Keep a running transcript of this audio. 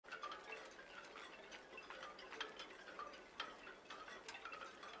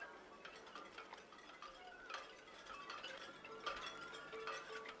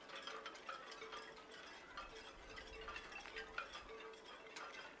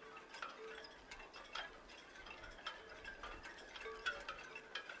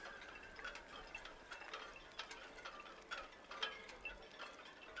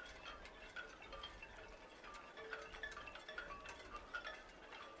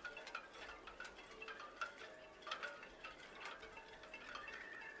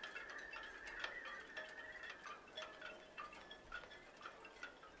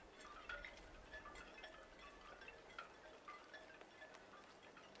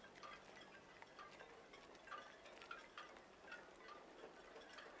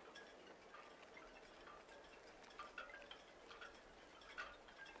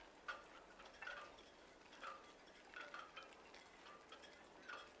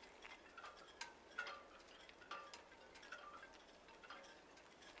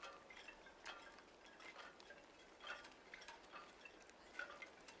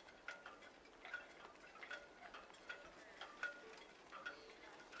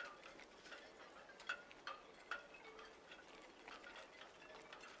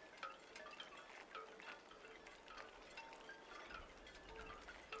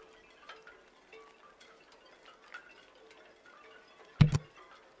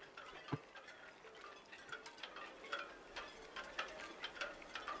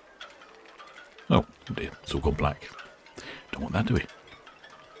dear. It's all gone black. Don't want that, do we?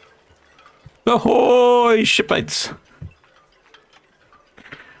 Ahoy, shipmates!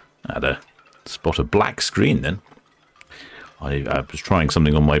 I had a spot a black screen then. I was trying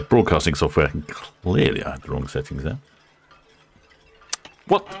something on my broadcasting software, and clearly I had the wrong settings there.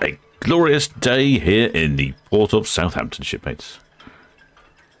 What a glorious day here in the port of Southampton, shipmates.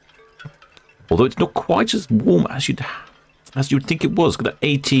 Although it's not quite as warm as you'd think it was. Got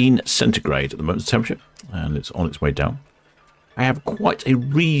 18 centigrade at the moment temperature, and it's on its way down. I have quite a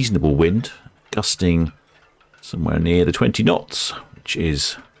reasonable wind, gusting somewhere near the 20 knots, which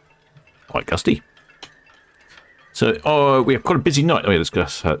is quite gusty. So, we have quite a busy night. Oh, yeah,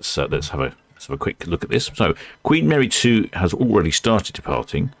 let's have a quick look at this. So, Queen Mary 2 has already started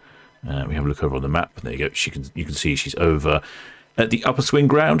departing. We have a look over on the map, and there you go. You can see she's over at the upper swing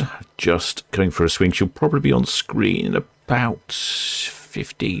ground, just going for a swing. She'll probably be on screen in about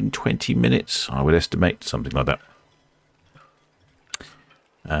 15-20 minutes, I would estimate, something like that.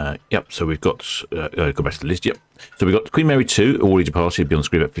 Yep, so we've got, go back to the list, yep. So we've got Queen Mary 2, already departed, be on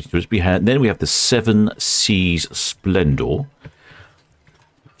screen about 50 minutes. Then we have the Seven Seas Splendor.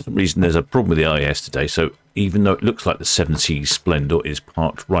 For some reason, there's a problem with the IS today, so even though it looks like the Seven Seas Splendor is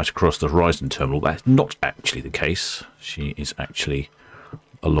parked right across the Horizon Terminal, that's not actually the case. She is actually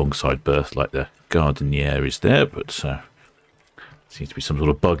alongside berth, like the Gardenier is there, but seems to be some sort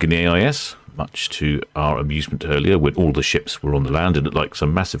of bug in the AIS, much to our amusement earlier when all the ships were on the land and it looked like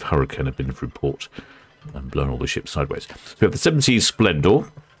some massive hurricane had been through port and blown all the ships sideways. So we have the Seven Seas Splendor.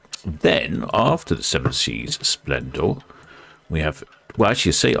 Then, after the Seven Seas Splendor, we have, well,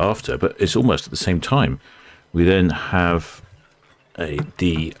 actually I say after, but it's almost at the same time. We then have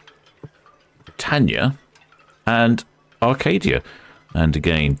the Britannia and Arcadia. And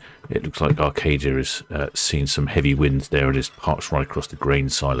again, it looks like Arcadia has seen some heavy winds there. It is parked right across the grain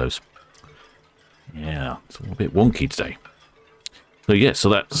silos. Yeah, it's all a bit wonky today. So yeah, so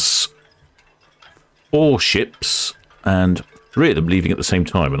that's 4 ships and 3 of them leaving at the same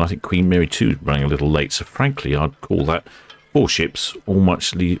time. And I think Queen Mary 2 is running a little late. So frankly, I'd call that 4 ships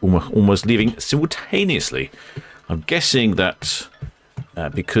almost leaving simultaneously. I'm guessing that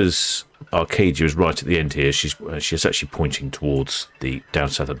because Arcadia is right at the end here, she's actually pointing towards the down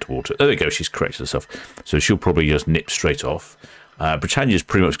Southampton water. There we go, she's corrected herself. So she'll probably just nip straight off. Britannia is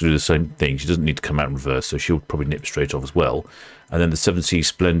pretty much going to do the same thing. She doesn't need to come out in reverse, so she'll probably nip straight off as well. And then the Seven Seas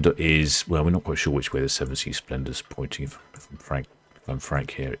Splendor is, well, we're not quite sure which way the Seven Seas Splendor is pointing. If I'm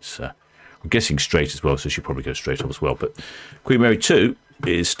frank here, it's I'm guessing straight as well, so she'll probably go straight off as well. But Queen Mary 2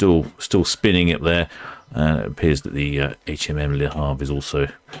 is still spinning up there. It appears that the HMM Le Havre is also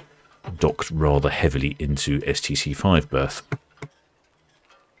docked rather heavily into STC5 berth.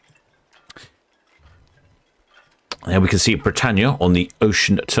 Now we can see Britannia on the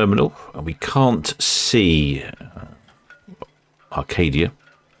ocean terminal, and we can't see Arcadia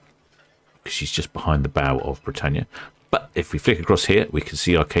because she's just behind the bow of Britannia. But if we flick across here, we can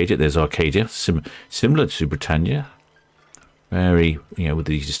see Arcadia. There's Arcadia, similar to Britannia. Very, with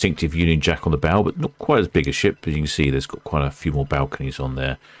the distinctive Union Jack on the bow, but not quite as big a ship. As you can see, there's got quite a few more balconies on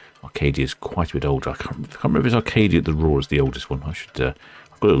there. Arcadia is quite a bit older. I can't remember if it's Arcadia at the Roar is the oldest one. I should. I've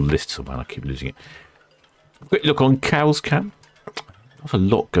got a little list somewhere. I keep losing it. Quick look on Cowes Cam. Not a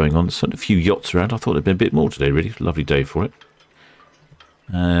lot going on. There's a few yachts around. I thought there'd been a bit more today. Really, lovely day for it.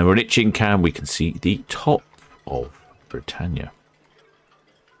 We're an itching cam. We can see the top of Britannia.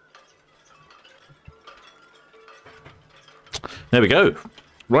 There we go.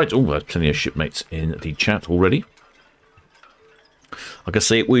 Right, oh, there's plenty of shipmates in the chat already. Like I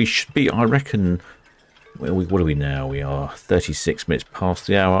say, we should be, I reckon, well, what are we now? We are 36 minutes past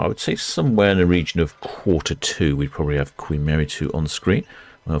the hour. I would say somewhere in the region of 1:45, we'd probably have Queen Mary 2 on screen.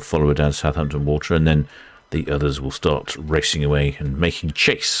 We'll follow her down Southampton water, and then the others will start racing away and making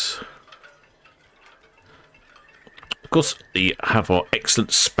chase. Of course, we have our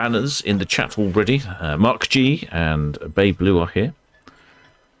excellent spanners in the chat already. Mark G and Bay Blue are here.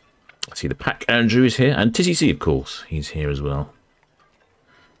 I see the Pack Andrew is here, and Tizzy C, of course, he's here as well.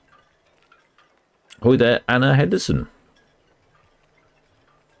 Hi there, Anna Henderson.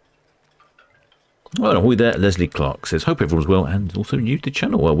 Oh, and hi there, Leslie Clark says, hope everyone's well and also new to the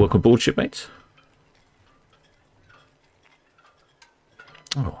channel. Well, welcome aboard, shipmates.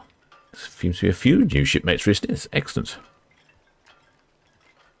 Oh, there seems to be a few new shipmates recently. It's excellent.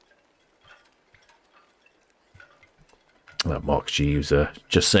 Well, Mark G was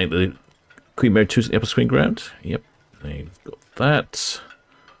just saying that the Queen Mary 2 is at the upper swing ground. Yep, they've got that.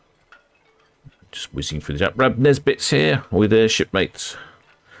 Just whizzing through the chat. Rab Nesbitt's here with their shipmates.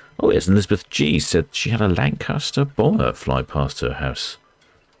 Oh, yes, Elizabeth G said she had a Lancaster bomber fly past her house.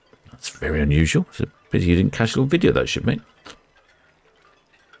 That's very unusual. It's a Pity you didn't catch a little video of that, shipmate.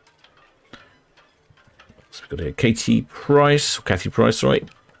 So we've got here Kathy Price, sorry.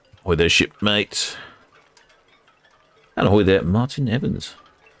 Ahoy there, shipmate. And ahoy there, Martin Evans.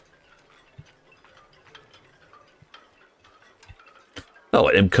 Oh,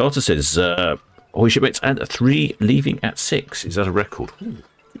 M. Carter says, ahoy, shipmates, and 3 leaving at 6. Is that a record? Ooh,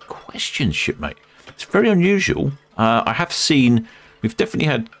 good question, shipmate. It's very unusual. I have seen, we've definitely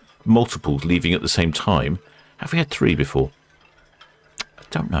had multiples leaving at the same time. Have we had 3 before? I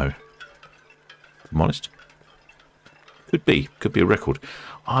don't know. If I'm honest. Could be a record.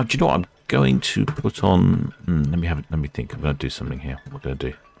 Do you know what I'm going to put on? Let me think. I'm going to do something here. What am I going to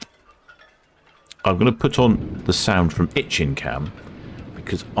do? I'm going to put on the sound from Itching Cam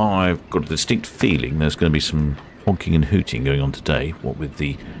because I've got a distinct feeling there's going to be some honking and hooting going on today. What with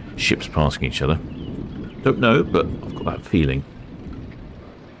the ships passing each other. Don't know, but I've got that feeling.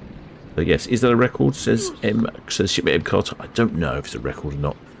 But yes, is that a record? Says shipmate M. Carter. I don't know if it's a record or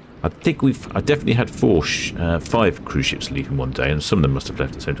not. I think I definitely had 5 cruise ships leaving one day, and some of them must have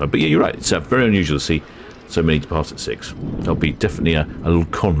left at the same time. But yeah, you're right. It's very unusual to see so many depart at 6. There'll be definitely a little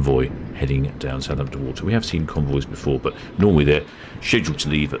convoy heading down Southampton water. We have seen convoys before, but normally they're scheduled to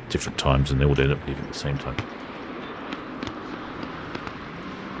leave at different times, and they all end up leaving at the same time.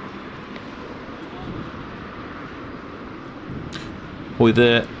 Boy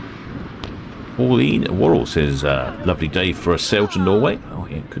there. Pauline Worrell says, lovely day for a sail to Norway. Oh,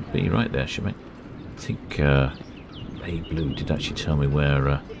 yeah, it could be right there, shipmate. I think Bay Blue did actually tell me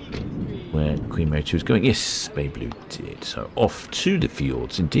where Queen Mary 2 was going. Yes, Bay Blue did. So off to the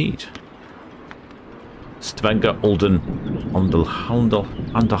fjords, indeed. Stavanger, Olden, Anderholden,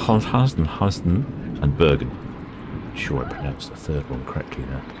 and Bergen. I'm sure I pronounced the third one correctly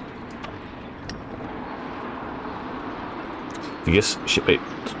there. Yes, shipmate.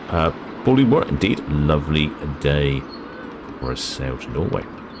 Bullyworth, indeed, lovely day for a sail to Norway.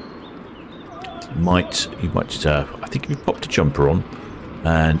 You might, I think if you popped a jumper on,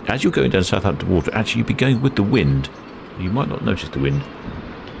 and as you're going down Southampton water, actually you'd be going with the wind. You might not notice the wind,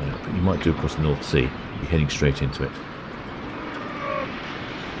 but you might do across the North Sea. You'd be heading straight into it.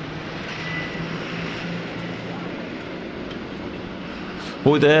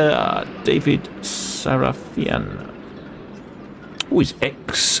 Boy there, David Sarafian. Oh, he's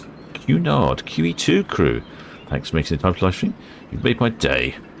ex-Cunard QE2 crew. Thanks for making the time to live stream. You've made my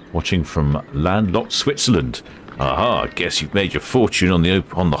day. Watching from landlocked Switzerland. Aha, I guess you've made your fortune on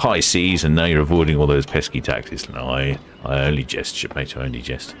the high seas and now you're avoiding all those pesky taxes. No, I only jest, shipmate, I only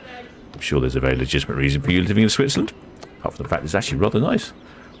jest. I'm sure there's a very legitimate reason for you living in Switzerland. Apart from the fact it's actually rather nice.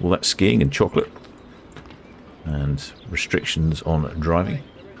 All that skiing and chocolate. And restrictions on driving.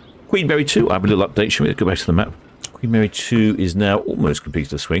 Queen Mary 2, I have a little update. Shall we go back to the map? Queen Mary 2 is now almost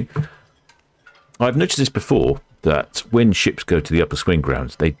completed the swing. I've noticed this before, that when ships go to the upper swing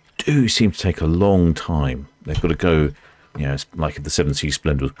grounds, they do seem to take a long time. They've got to go, you know, it's like if the 7 Seas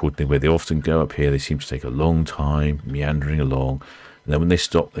Splendor was put in where they often go up here, they seem to take a long time, meandering along. And then when they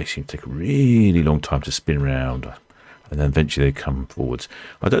stop, they seem to take a really long time to spin around. And then eventually they come forwards.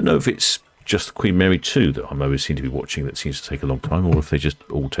 I don't know if it's just Queen Mary 2 that I'm always seem to be watching that seems to take a long time, or if they just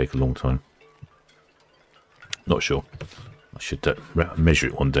all take a long time. Not sure. I should measure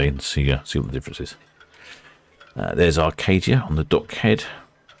it one day and see what the difference is. There's Arcadia on the dockhead.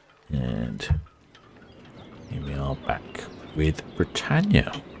 And here we are back with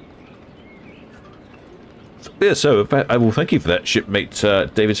Britannia. Yeah, so I will thank you for that, shipmate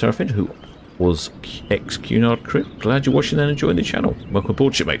David Serafin, who was ex-Cunard crew. Glad you're watching and enjoying the channel. Welcome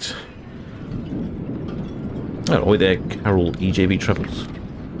aboard, shipmates. Oh, hi there, Carol EJB Travels.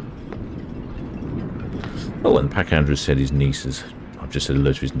 Oh, and Pack Andrews said his nieces. I've just said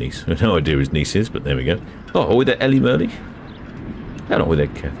hello to his niece. I have no idea who his niece is, but there we go. Oh, with there Ellie Murley. And with there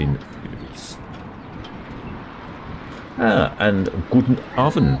Kevin. And guten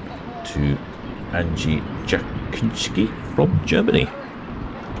Abend to Angie Jakinski from Germany.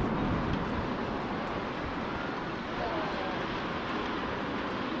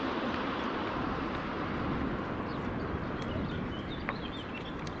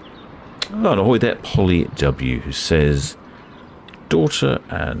 Oh, and ahoy there, Polly W, who says, daughter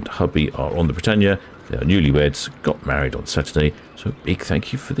and hubby are on the Britannia. They are newlyweds, got married on Saturday. So big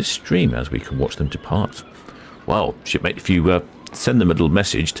thank you for this stream as we can watch them depart. Well, shipmate, if you send them a little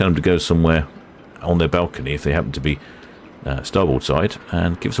message, tell them to go somewhere on their balcony if they happen to be starboard side,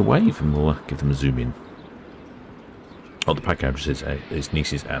 and give us a wave and we'll give them a zoom in. Oh, the pack address is his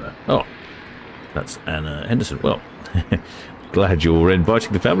niece is Anna. Oh, that's Anna Henderson. Well, glad you're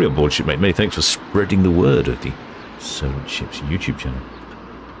inviting the family on board, shipmate. Many thanks for spreading the word of the Solent Ships YouTube channel.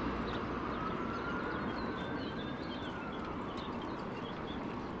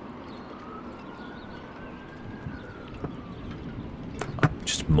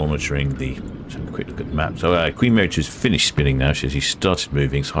 monitoring the... Let's have a quick look at the map. So Queen Mary 2's finished spinning now. She started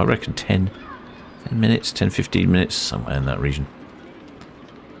moving. So I reckon 10 minutes, 10, 15 minutes, somewhere in that region.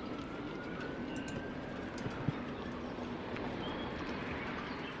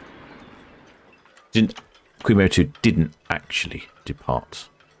 Queen Mary 2 didn't actually depart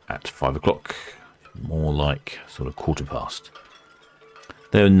at 5 o'clock. More like sort of quarter past.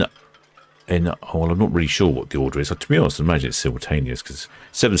 Then... well, I'm not really sure what the order is. To be honest, I imagine it's simultaneous because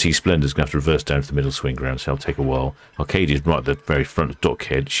 7C Splendor's going to have to reverse down to the middle swing ground, so it'll take a while. Arcadia's right at the very front of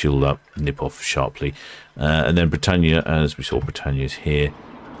Dockhead. She'll nip off sharply. And then Britannia, as we saw, Britannia's here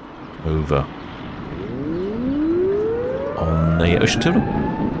over on the Ocean Terminal.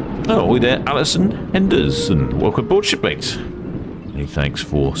 Oh, hi there, Alison Henderson. Welcome aboard, shipmates. Many thanks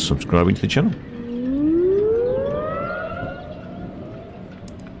for subscribing to the channel.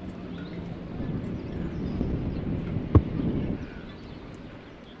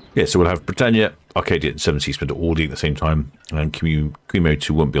 Yeah, so we'll have Britannia, Arcadia, and 7C Splendor all at the same time, and Queen Mary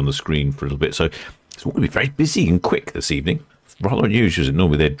 2 won't be on the screen for a little bit, so it's all going to be very busy and quick this evening. It's rather unusual, isn't it?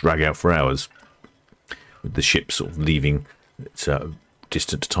 Normally they drag out for hours, with the ships sort of leaving at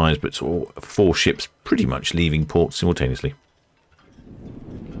distant times, but it's all 4 ships pretty much leaving port simultaneously.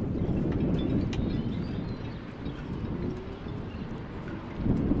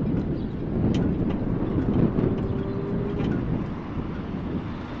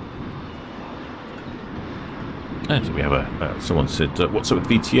 And we have someone said, "What's up with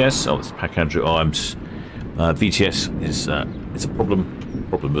VTS?" Oh, it's Pack Andrew Arms. VTS is it's a problem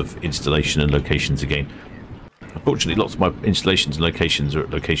of installation and locations again. Unfortunately, lots of my installations and locations are at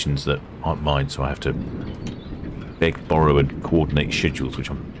locations that aren't mine, so I have to beg, borrow, and coordinate schedules, which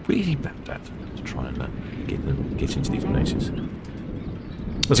I'm really bad at to try and get into these places.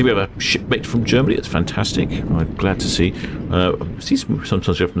 I see we have a shipmate from Germany. It's fantastic. I'm glad to see.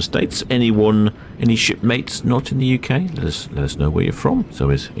 Sometimes we have from States. Any shipmates not in the UK? Let us know where you're from. It's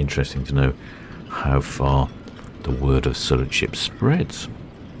always interesting to know how far the word of Solent Ships spreads.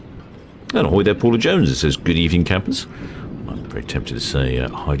 And ahoy there, Paula Jones. It says, "Good evening, campers." I'm very tempted to say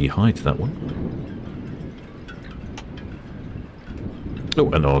Heidi hi to that one. Oh,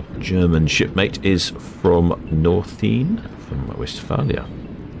 and our German shipmate is from Northeen, from Westphalia.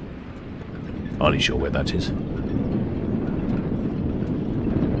 Hardly sure where that is.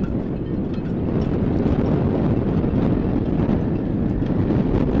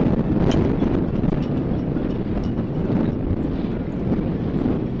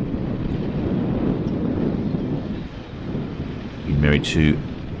 Queen Mary 2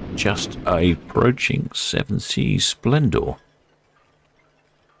 just approaching 7C Splendor.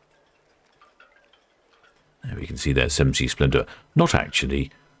 There we can see there 7C Splendor, not actually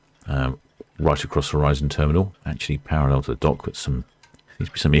right across Horizon Terminal, actually parallel to the dock, but seems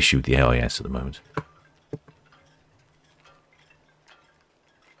to be some issue with the AIS at the moment.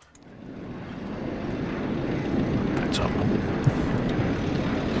 That's up.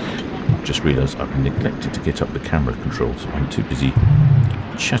 I've just realised I've neglected to get up the camera controls. I'm too busy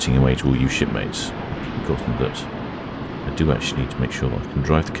chatting away to all you shipmates. I've forgotten that I do actually need to make sure that I can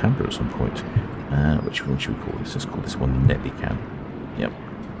drive the camera at some point. Which one should we call this? Let's call this one Netly Cam. Yep.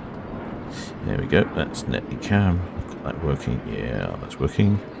 There we go, that's Netly Cam. Got that working. Yeah, that's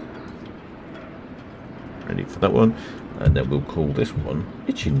working. Ready for that one. And then we'll call this one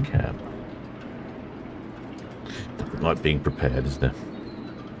Itching Cam. Nothing like being prepared, is there?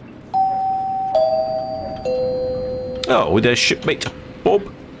 Oh, there's shipmate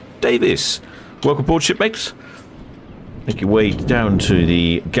Bob Davis. Welcome aboard, shipmates. Make your way down to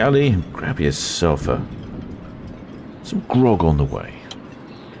the galley and grab yourself some grog on the way.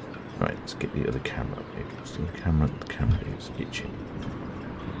 Right, let's get the other camera up here. The camera is itching.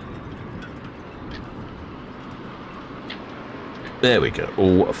 There we go,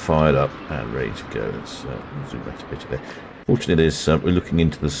 all fired up and ready to go. Let's zoom that a bit there. Fortunately, we're looking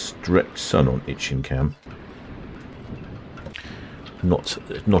into the direct sun on Itching Cam.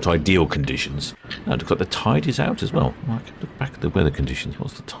 Not ideal conditions. Oh, it looks like the tide is out as well. I can look back at the weather conditions.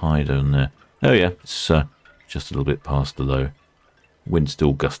 What's the tide on there? Oh yeah, it's just a little bit past the low. Wind's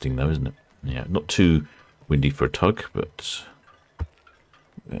still gusting though, isn't it? Yeah, not too windy for a tug, but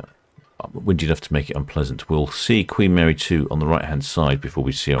yeah, windy enough to make it unpleasant. We'll see Queen Mary 2 on the right-hand side before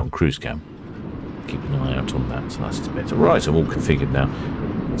we see her on cruise cam. Keep an eye out on that, so that's better. Right, I'm all configured now.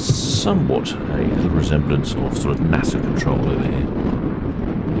 Somewhat a little resemblance of sort of NASA control over here.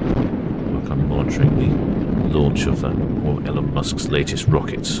 Like I'm monitoring the launch of Elon Musk's latest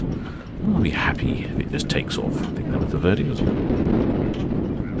rockets. I'll be happy if it just takes off. I think that was the verdict, wasn't it?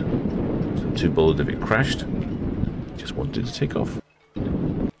 So too bothered if it crashed. Just wanted to take off.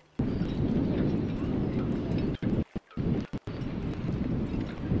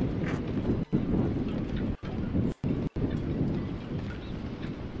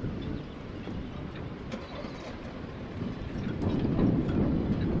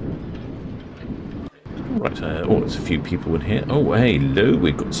 Right, oh, there's a few people in here. Oh, hey, hello,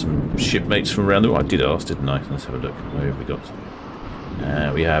 we've got some shipmates from around the world. I did ask, didn't I? Let's have a look. Where have we got?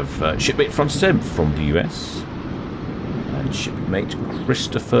 We have shipmate Francis M from the US. And shipmate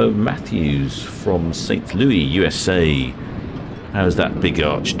Christopher Matthews from St. Louis, USA. How's that big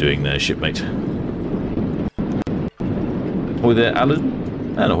arch doing there, shipmate? Ahoy there, Alan.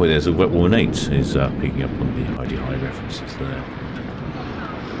 And ahoy there's a Wet Woman 8 is picking up on the ID High references there.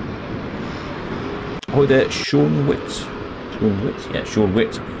 Ahoy there, Sean Witt. Sean Witt? Yeah, Sean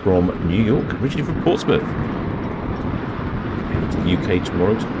Witt from New York, originally from Portsmouth. Heading to the UK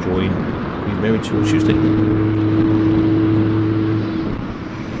tomorrow to join Queen Mary 2 on Tuesday.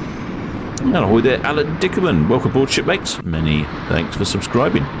 And ahoy there, Alan Dickerman. Welcome aboard, shipmates. Many thanks for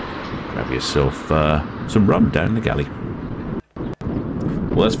subscribing. Grab yourself some rum down in the galley.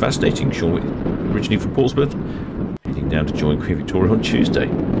 Well, that's fascinating. Sean Witt, originally from Portsmouth, heading down to join Queen Victoria on Tuesday.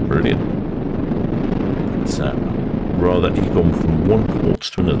 Brilliant. It's rather, he's gone from one port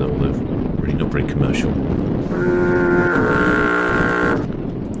to another, although really not very commercial.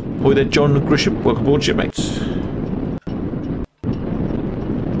 Ahoy there, John Grisham. Welcome aboard, shipmates.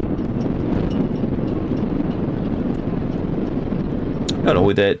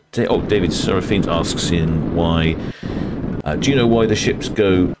 Hello there. Oh, David Seraphine asks in why. Do you know why the ships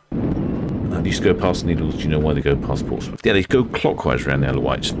go? They used to go past the Needles. Do you know why they go past Portsmouth? Yeah, they go clockwise around the Isle of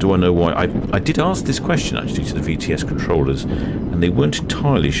Wight. Do I know why? I did ask this question actually to the VTS controllers, and they weren't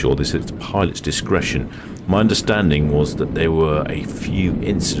entirely sure. They said it's pilot's discretion. My understanding was that there were a few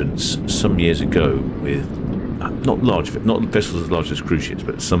incidents some years ago with not vessels as large as cruise ships,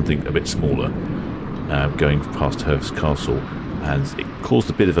 but something a bit smaller, going past Hurst Castle, and it caused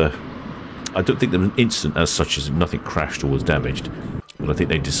a bit of a. I don't think there was an incident as such as nothing crashed or was damaged, but I think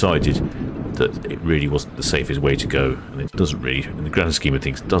they decided that it really wasn't the safest way to go, and it doesn't really, in the grand scheme of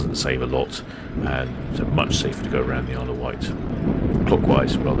things, doesn't save a lot, and it's much safer to go around the Isle of Wight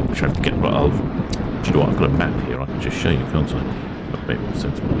clockwise rather than trying to get. Right, do you know what? I've got a map here. I can just show you, can't I? That makes more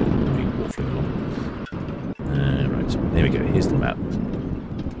sense than me waffling along. Right, so there we go. Here's the map.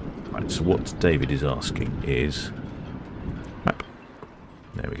 Right, so what David is asking is map.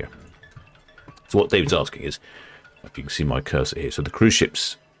 There we go. So what David's asking is, if you can see my cursor here, so the cruise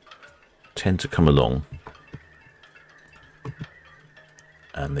ships tend to come along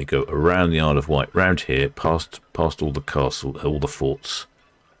and they go around the Isle of Wight, round here, past all the castle, all the forts,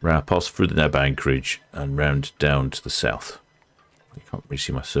 past through the Nab anchorage and round down to the south. You can't really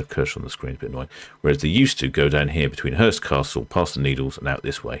see my cursor on the screen, it's a bit annoying. Whereas they used to go down here between Hurst Castle, past the Needles and out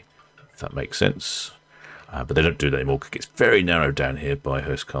this way, if that makes sense. But they don't do that anymore because it's very narrow down here by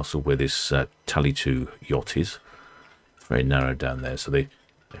Hurst Castle where this Tally 2 yacht is. It's very narrow down there, so they've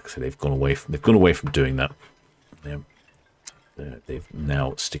gone away from doing that. They've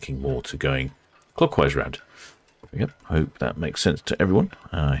now sticking more to going clockwise round. Yep, hope that makes sense to everyone.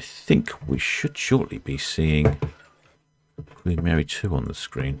 I think we should shortly be seeing Queen Mary 2 on the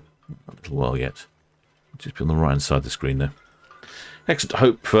screen. Not a little while yet. Just be on the right hand side of the screen there.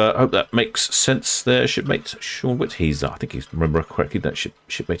 Excellent. Hope that makes sense there, shipmate. Sean Witt, I think he's, remember correctly, that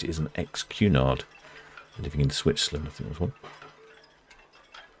shipmate is an ex-Cunard living in Switzerland, I think it was one.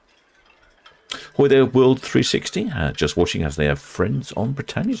 Ahoy there, World 360. Just watching as they have friends on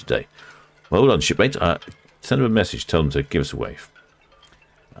Britannia today. Well done, shipmate. Send them a message, tell them to give us a wave.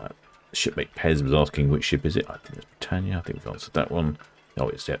 Shipmate Pez was asking which ship is it. I think it's Britannia. I think we've answered that one. Oh,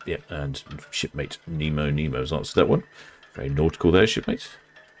 it's yeah. And shipmate Nemo's answered that one. Very nautical there, shipmate.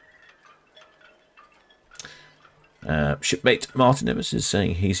 Shipmate Martin Evans is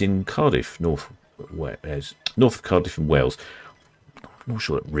saying he's in Cardiff, north of Cardiff in Wales. I'm not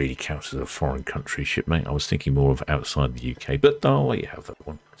sure that really counts as a foreign country, shipmate. I was thinking more of outside the UK, but oh, you have that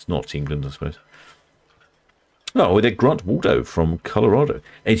one. It's not England, I suppose. Oh, they're Grant Waldo from Colorado.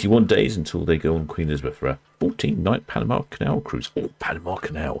 81 days until they go on Queen Elizabeth for a 14-night Panama Canal cruise. Oh, Panama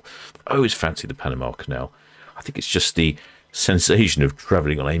Canal. I always fancy the Panama Canal. I think it's just the sensation of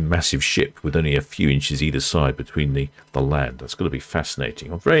travelling on a massive ship with only a few inches either side between the land. That's got to be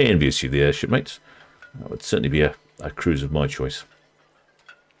fascinating. I'm very envious of you there, shipmates. That would certainly be a cruise of my choice.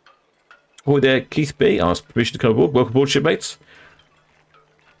 Oh, there, Keith B. asked permission to come aboard. Welcome aboard, shipmates.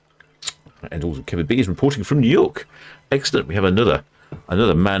 And also Kevin B. is reporting from New York. Excellent. We have another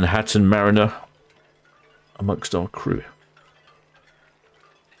Manhattan mariner amongst our crew.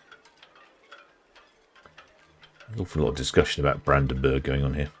 An awful lot of discussion about Brandenburg going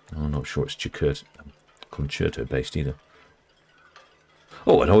on here. I'm not sure it's concerto based either.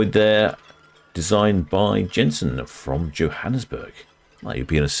 Oh, and Ahoy there, designed by Jensen from Johannesburg. Well, you'll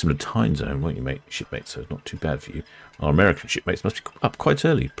be in a similar time zone, won't you, mate? Shipmates, so it's not too bad for you. Our American shipmates must be up quite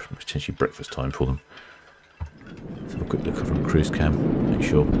early, potentially breakfast time for them. quick look from cruise cam. Make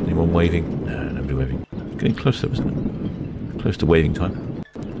sure. Anyone waving? No, nobody waving. It's getting closer, isn't it? Close to waving time.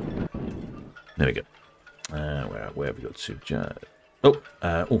 There we go. Where have we got to? Does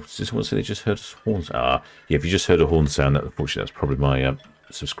this one say they just heard horns? Yeah, if you just heard a horn sound, unfortunately, that's probably my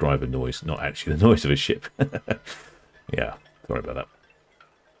subscriber noise, not actually the noise of a ship. Yeah, sorry about that.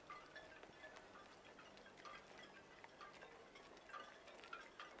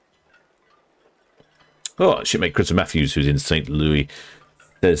 Oh, shipmate Chris Matthews, who's in St. Louis,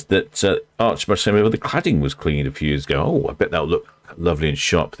 says that Archbishop saying the cladding was cleaned a few years ago. Oh, I bet that'll look lovely and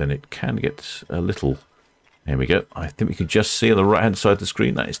sharp. Then it can get a little. There we go. I think we can just see on the right-hand side of the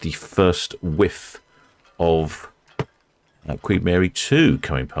screen that is the first whiff of Queen Mary 2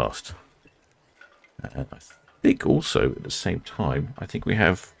 coming past. I think also at the same time, I think we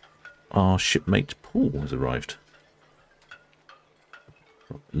have our shipmate Paul has arrived.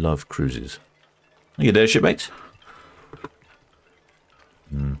 Love Cruises. Are you there, shipmate?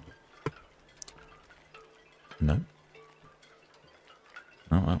 No?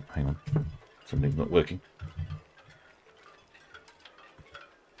 Oh, well, hang on. Something's not working.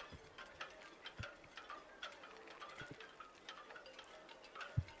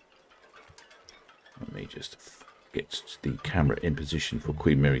 Let me just get the camera in position for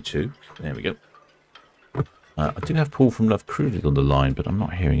Queen Mary 2. There we go. I do have Paul from Love Cruises on the line, but I'm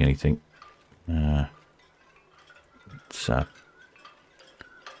not hearing anything.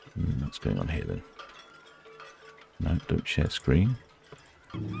 What's going on here then? No, don't share screen.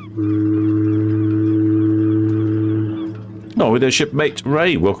 Oh, with their shipmate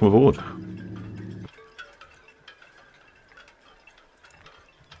Ray. Welcome aboard.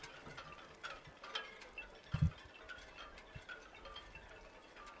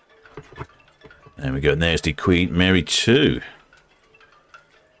 There we go. And there's the Queen Mary 2.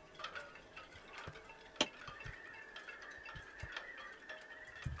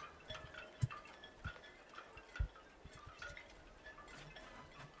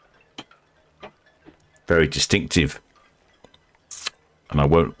 Very distinctive. And I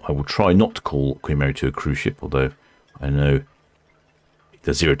will try not to call Queen Mary 2 a cruise ship, although I know it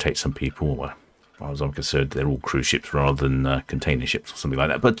does irritate some people. Well, as far as I'm concerned, they're all cruise ships rather than container ships or something like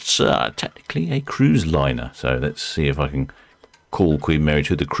that. But technically a cruise liner. So let's see if I can call Queen Mary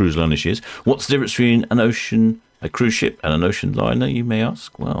 2 the cruise liner she is. What's the difference between a cruise ship and an ocean liner, you may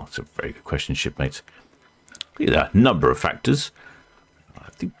ask? Well, it's a very good question, shipmates. There are a number of factors. I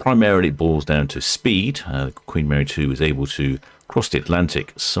think primarily it boils down to speed. Queen Mary 2 was able to cross the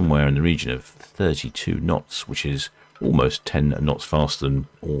Atlantic somewhere in the region of 32 knots, which is almost 10 knots faster than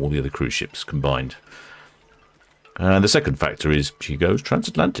all the other cruise ships combined. And the second factor is she goes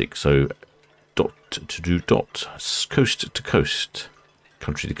transatlantic, so dot to dot, coast to coast,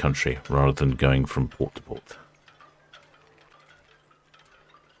 country to country, rather than going from port to port.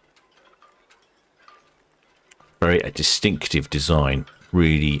 Very a distinctive design,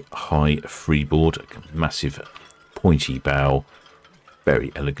 really high freeboard, massive pointy bow,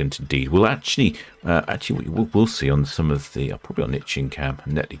 very elegant indeed. We'll we'll see on some of the probably on itching cam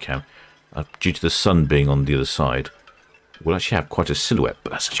and netly cam, due to the sun being on the other side, we'll actually have quite a silhouette.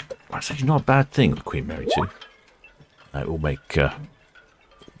 But that's actually not a bad thing with Queen Mary 2. It will make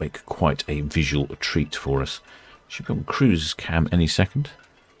quite a visual treat for us. Should be on cruise cam any second.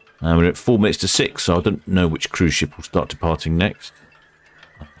 We're at 4 minutes to 6, so I don't know which cruise ship will start departing next.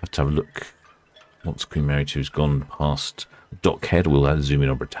 I'll have to have a look once Queen Mary 2's gone past Dockhead. We'll zoom in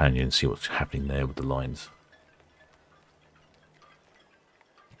on Britannia and see what's happening there with the lines.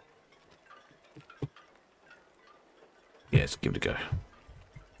 Yes, give it a go.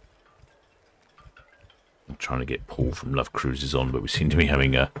 I'm trying to get Paul from Love Cruises on, but we seem to be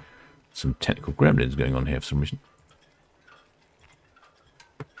having some technical gremlins going on here for some reason.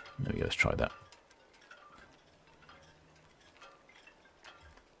 There we go, let's try that.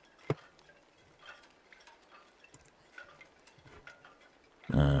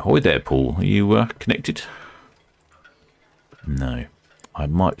 Ahoy there, Paul. Are you connected? No.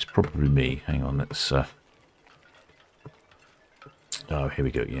 It's probably me. Hang on, let's... Oh, here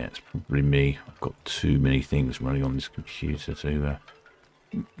we go. Yeah, it's probably me. I've got too many things running on this computer to...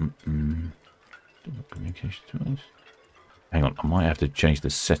 Communication tools. Hang on, I might have to change the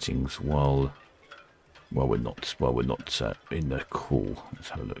settings while we're not in the call. Let's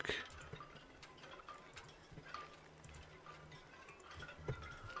have a look.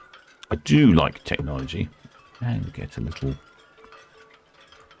 I do like technology, and get a little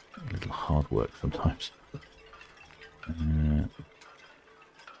hard work sometimes.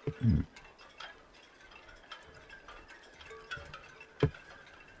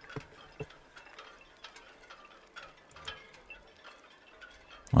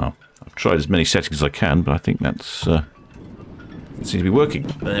 tried as many settings as I can, but I think that's it seems to be working.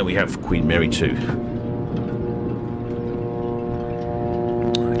 And there we have Queen Mary 2. You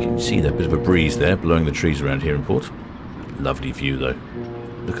can see that bit of a breeze there, blowing the trees around here in port. Lovely view, though.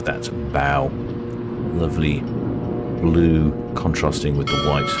 Look at that bow. Lovely blue contrasting with the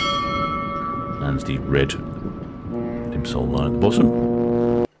white and the red Plimsoll line at the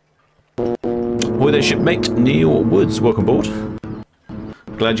bottom. Boy there, shipmate Neil Woods, welcome aboard.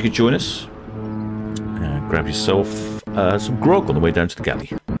 Glad you could join us. Grab yourself some grog on the way down to the galley.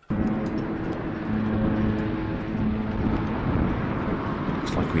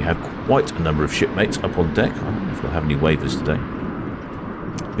 Looks like we have quite a number of shipmates up on deck. I don't know if we'll have any waivers today.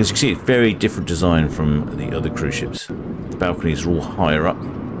 As you can see, it's very different design from the other cruise ships. The balconies are all higher up. There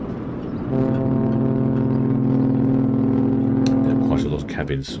are quite a lot of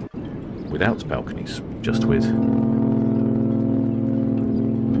cabins without balconies, just with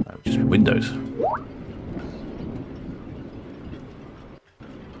windows.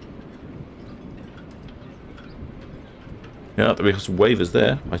 Yeah, we have some waivers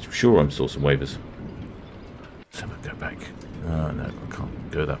there. I'm sure I saw some waivers. So we'll go back. Oh, no, I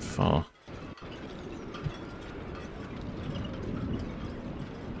can't go that far.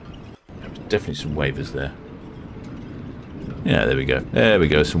 There's definitely some waivers there. Yeah, there we go. There we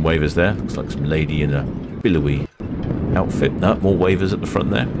go, some waivers there. Looks like some lady in a billowy outfit. No, more waivers at the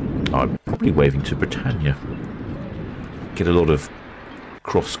front there. I'm probably waving to Britannia. Get a lot of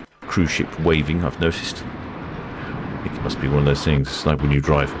cross cruise ship waving, I've noticed. I think it must be one of those things. It's like when you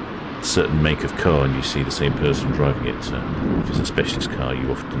drive a certain make of car and you see the same person driving it. If it's a specialist car,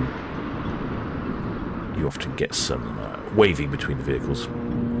 you often get some waving between the vehicles.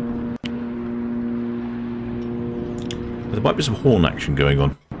 But there might be some horn action going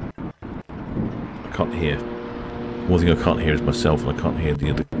on. I can't hear. One thing I can't hear is myself, and I can't hear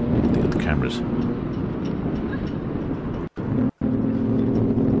the other cameras.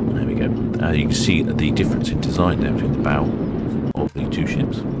 There we go. You can see the difference in design there between the bow of the two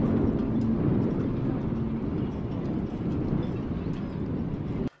ships.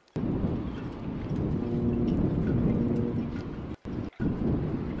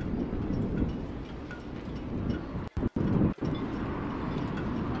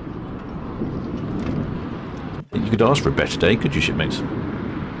 You could ask for a better day, could you, shipmates?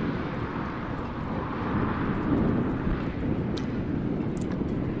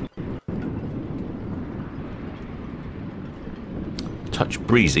 Touch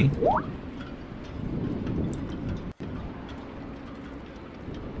breezy.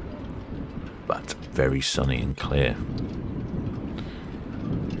 But very sunny and clear.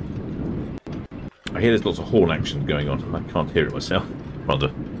 I hear there's lots of horn action going on. I can't hear it myself.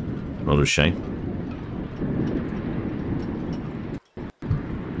 Rather a shame.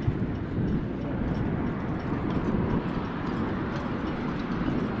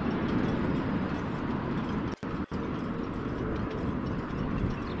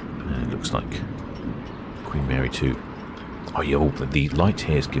 Like Queen Mary 2. Oh yeah, the light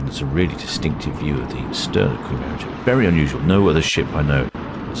here has given us a really distinctive view of the stern of Queen Mary 2. Very unusual. No other ship I know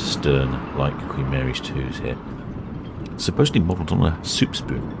has a stern like Queen Mary's 2's here. It's supposedly modelled on a soup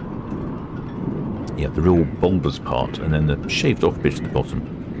spoon. Yeah, the real bulbous part and then the shaved off bit at the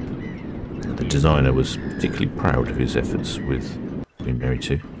bottom. The designer was particularly proud of his efforts with Queen Mary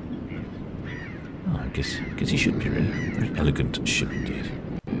 2. Oh, I guess he should be really. Very elegant ship indeed.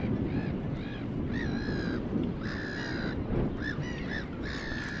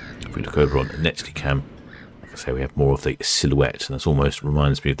 If we look over on Netsley Cam, like I say, we have more of the silhouette, and this almost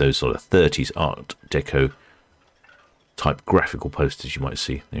reminds me of those sort of 30s Art Deco type graphical posters you might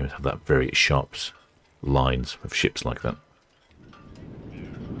see. They have that very sharp lines of ships like that.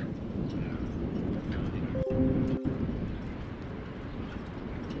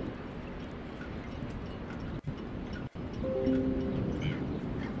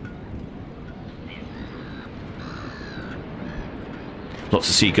 Lots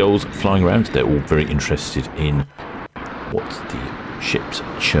of seagulls flying around. They're all very interested in what the ships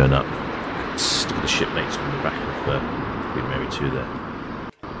churn up. Still the shipmates on the back of Queen Mary 2 there.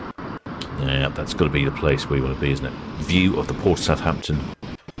 Yeah, that's got to be the place where you want to be, isn't it? View of the port of Southampton.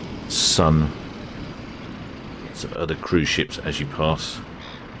 Sun. Some other cruise ships as you pass.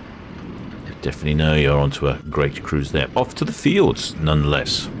 You definitely know you're onto a great cruise there. Off to the fields,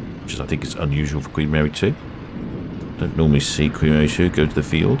 nonetheless. Which is, I think, is unusual for Queen Mary 2. Don't normally see Queen Mary 2 go to the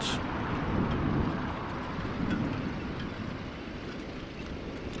fields.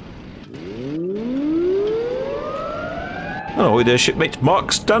 Hello there, shipmate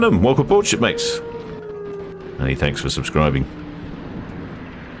Mark Stanham. Welcome aboard, shipmates. Hey, thanks for subscribing.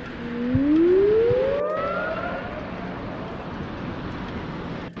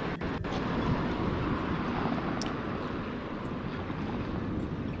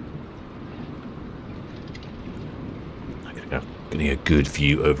 Yeah, getting a good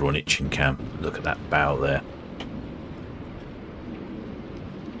view over on Itchingham. Look at that bow there.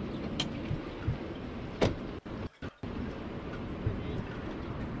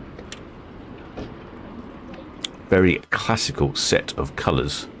 Very classical set of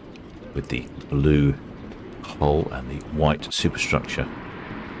colours with the blue hull and the white superstructure.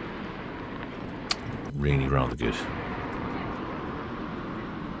 Really rather good.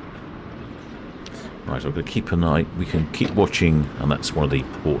 Right, so I'm going to keep an eye. We can keep watching, and that's one of the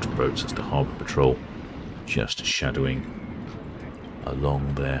port boats. That's the harbour patrol, just shadowing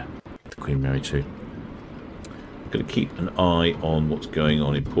along there. The Queen Mary 2. I'm going to keep an eye on what's going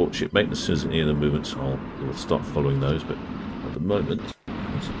on in port ship maintenance. As soon as any of the movements, we'll start following those. But at the moment,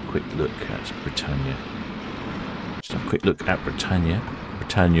 let's have a quick look at Britannia. Just have a quick look at Britannia.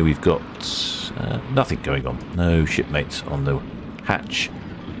 Britannia, we've got nothing going on. No shipmates on the hatch.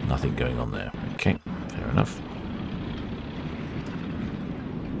 Nothing going on there. Okay, fair enough.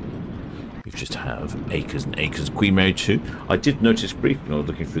 We just have acres and acres of Queen Mary 2. I did notice briefly when I was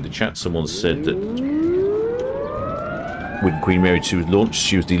looking through the chat, someone said that when Queen Mary 2 was launched,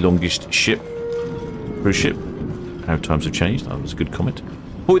 she was the longest cruise ship. How times have changed. That was a good comment.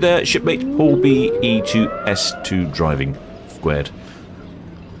 Boy there, shipmate Paul B E2S2 driving squared.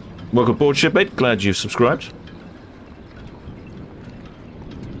 Welcome aboard, shipmate. Glad you've subscribed.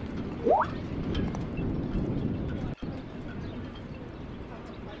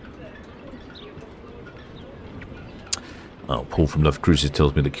 Oh, Paul from Love Cruises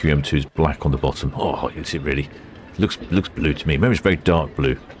tells me the QM2 is black on the bottom. Oh, is it really? Looks blue to me. Maybe it's very dark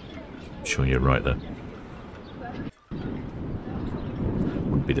blue. I'm sure you're right there.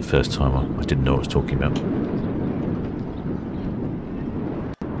 Wouldn't be the first time I didn't know what I was talking about.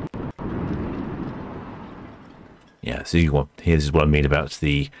 Yeah, so here's what I mean about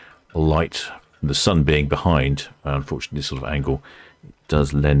the light from the sun being behind. Unfortunately, this sort of angle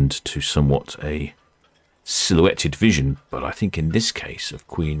does lend to somewhat a silhouetted vision, but I think in this case of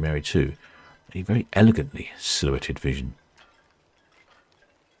Queen Mary 2, a very elegantly silhouetted vision.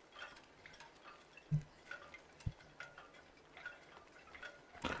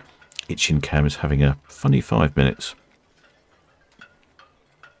 Itchingham is having a funny 5 minutes.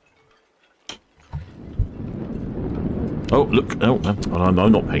 Oh, look. Oh, I'm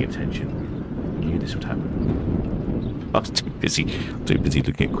not paying attention. I knew this would happen. I was too busy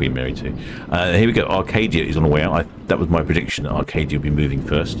looking at Queen Mary 2. Here we go. Arcadia is on the way out. That was my prediction, that Arcadia will be moving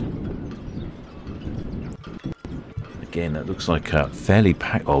first. Again, that looks like fairly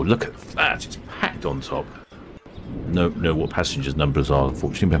packed. Oh, look at that. It's packed on top. No, what passengers' numbers are.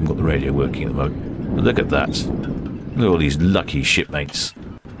 Unfortunately, we haven't got the radio working at the moment. But look at that. Look at all these lucky shipmates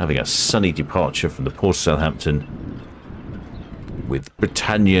having a sunny departure from the port of Southampton, with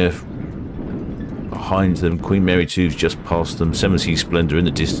Britannia behind them. Queen Mary 2's just past them. Seven Seas Splendor in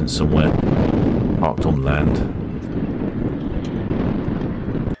the distance somewhere, parked on land.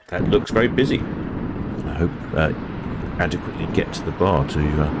 That looks very busy. I hope adequately get to the bar to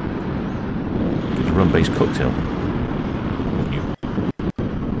get a rum-based cocktail.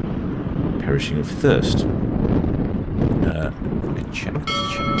 Perishing of thirst. If I can check.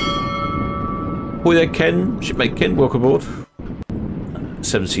 Boy there, Ken. Shipmate Ken, welcome aboard.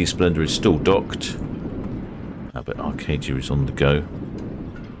 Seven Seas Splendor is still docked, but Arcadia is on the go.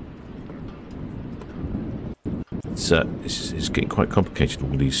 It's getting quite complicated.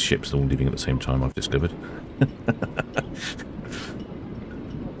 All these ships are all leaving at the same time, I've discovered. I've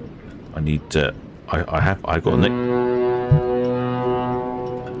got a neck.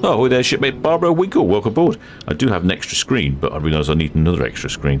 Oh, there's shipmate Barbara Winkle. Welcome aboard. I do have an extra screen, but I realise I need another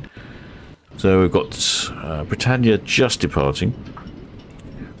extra screen. So we've got Britannia just departing.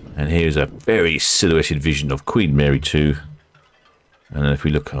 And here's a very silhouetted vision of Queen Mary 2. And then if we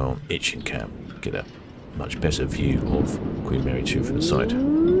look on Itchingham, get a much better view of Queen Mary 2 from the side.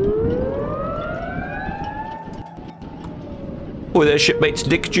 Oh, there's shipmate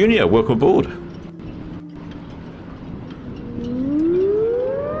Dick Jr. Welcome aboard.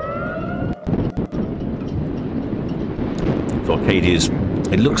 So Arcadia's.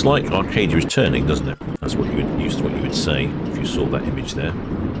 It looks like Arcadia is turning, doesn't it? That's what you would say if you saw that image there.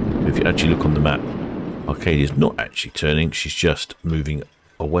 If you actually look on the map, Arcadia is not actually turning. She's just moving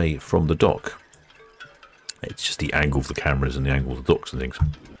away from the dock. It's just the angle of the cameras and the angle of the docks and things.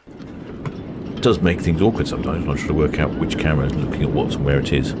 It does make things awkward sometimes when I'm trying to work out which camera is looking at what and where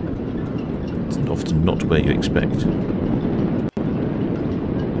it is. It's often not where you expect.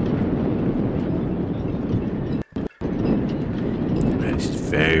 It's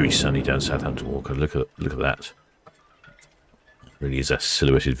very sunny down Southampton Walker. Look at that. It really is a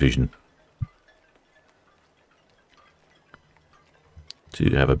silhouetted vision.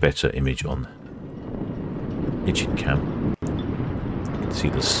 to have a better image on engine cam. You can see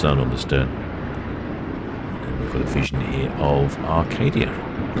the sun on the stern. And we've got a vision here of Arcadia.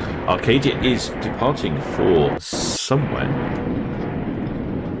 Arcadia is departing for somewhere.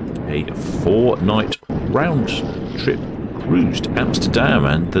 A 4-night round-trip cruise to Amsterdam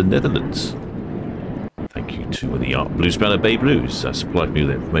and the Netherlands. Thank you to the Blue Spanner Bay Blues that supplied me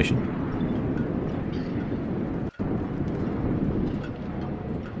with that information.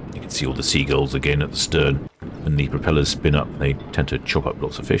 You can see all the seagulls again at the stern. When the propellers spin up, they tend to chop up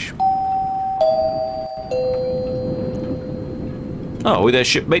lots of fish. Oh, we're there,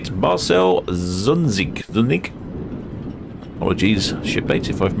 shipmate Marcel Zunzig. Apologies, shipmate,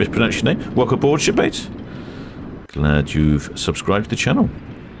 if I've mispronounced your name. Welcome aboard, shipmate. Glad you've subscribed to the channel.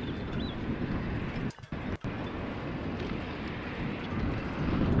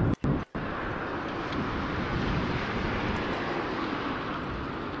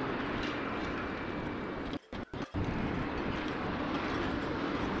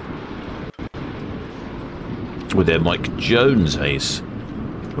 With their Mike Jones, Ace.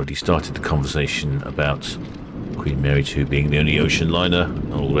 Already started the conversation about Queen Mary 2 being the only ocean liner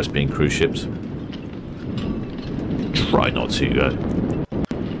and all the rest being cruise ships. Try not to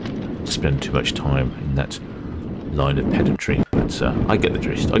spend too much time in that line of pedantry, but I get the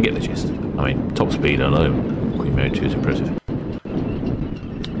gist. I mean, top speed, I know Queen Mary 2 is impressive.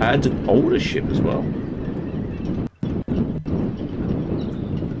 And an older ship as well.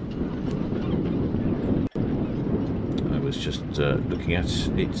 I was just looking at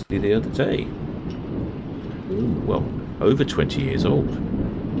it the other day. Ooh, well, over 20 years old.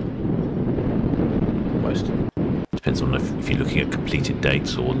 Almost. Depends on if you're looking at completed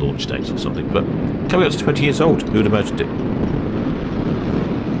dates or launch dates or something, but coming up to 20 years old, who would have imagined it?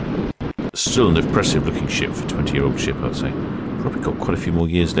 Still an impressive looking ship for a 20-year-old ship, I'd say. Probably got quite a few more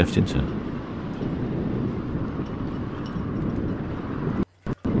years left into it.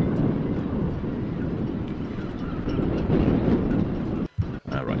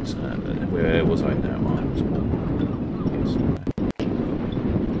 Where was I now?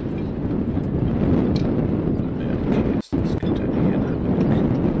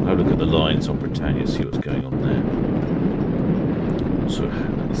 I'll look at the lines on Britannia, see what's going on there. Also,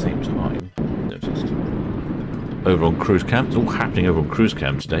 at the same time, I noticed over on Cruise Camp, it's all happening over on Cruise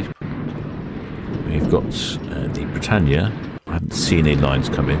Camp today. We've got the Britannia. I haven't seen any lines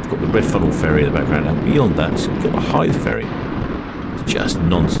come in. We've got the Red Funnel Ferry in the background, and beyond that, we've got the Hythe Ferry. Just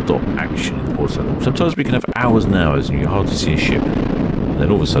non-stop action in the port. Sometimes we can have hours and hours and you hardly see a ship. And then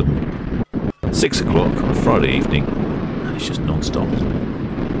all of a sudden, 6 o'clock on a Friday evening, and it's just non-stop, isn't it?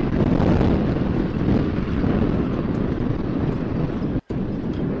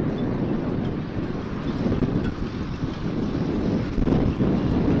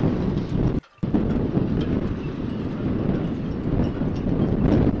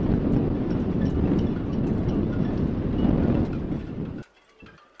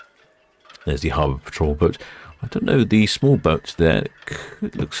 There's the harbour patrol boat. I don't know, the small boat there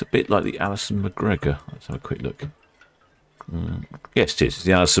looks a bit like the Alison McGregor. Let's have a quick look. Yes, it is. It's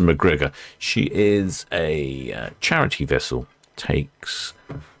the Alison McGregor. She is a charity vessel. Takes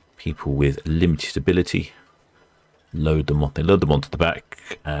people with limited ability, they load them onto the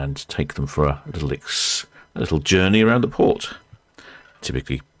back and take them for a little journey around the port.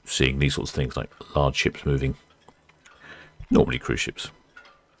 Typically seeing these sorts of things like large ships moving. Normally cruise ships.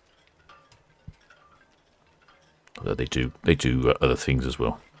 Although they do other things as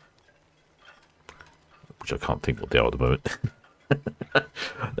well, which I can't think what they are at the moment.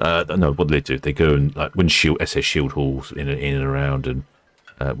 No, what do they do? They go and like windshield SS shield hauls in and around, and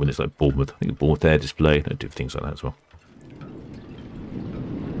when it's like Bournemouth, I think Bournemouth Air Display, they do things like that as well.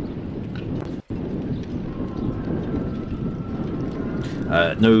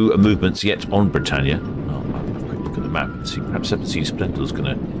 No movements yet on Britannia. I'll have a quick look at the map and see. Perhaps 7 Seas Splendor is going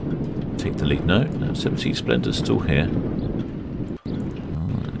to take the lead. No, 7 Seas Splendor's still here.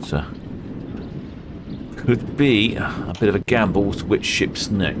 It's could be a bit of a gamble with which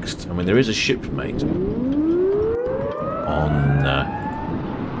ship's next. I mean, there is a shipmate on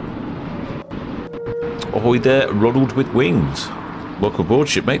ahoy there, Ronald with Wings. Welcome aboard,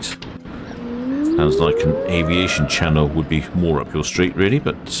 shipmate. Sounds like an aviation channel would be more up your street, really,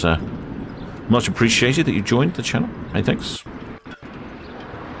 but much appreciated that you joined the channel. Many thanks.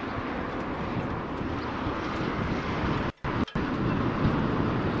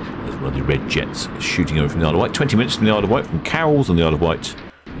 One of the red jets shooting over from the Isle of Wight. 20 minutes from the Isle of Wight, from Cowles on the Isle of Wight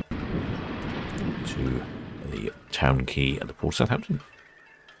to the Town Quay at the Port of Southampton.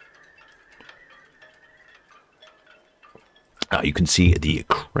 Now you can see the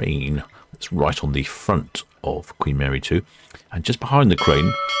crane that's right on the front of Queen Mary 2, and just behind the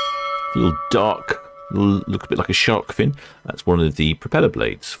crane, a little dark, look a bit like a shark fin. That's one of the propeller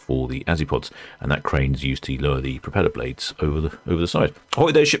blades for the Azipods, and that crane's used to lower the propeller blades over the side.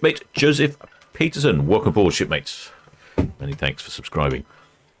 Ahoy there, shipmate Joseph Peterson. Welcome aboard, shipmates. Many thanks for subscribing.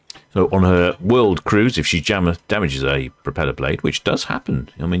 So on her world cruise, if she damages a propeller blade, which does happen,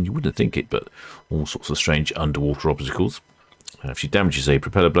 I mean, you wouldn't think it, but all sorts of strange underwater obstacles. If she damages a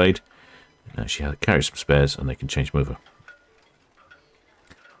propeller blade, she carries some spares and they can change them over.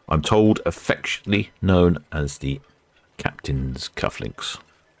 I'm told affectionately known as the captain's cufflinks.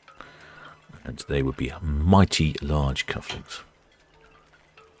 And they would be mighty large cufflinks.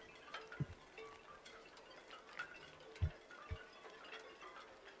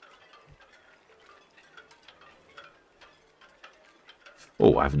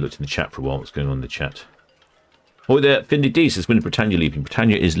 Oh, I haven't looked in the chat for a while. What's going on in the chat? Oh, there, Finley D says, when is Britannia leaving?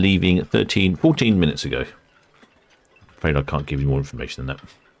 Britannia is leaving 14 minutes ago. I'm afraid I can't give you more information than that.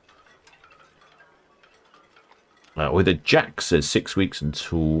 Oh, there, Jack says 6 weeks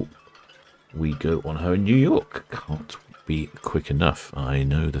until we go on her in New York. Can't be quick enough. I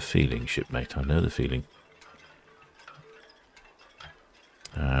know the feeling, shipmate. I know the feeling.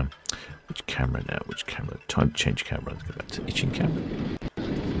 Which camera now? Which camera? Time to change camera. Let's go back to itching camera.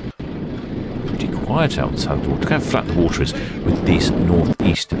 Pretty quiet outside. Look how flat the water is with this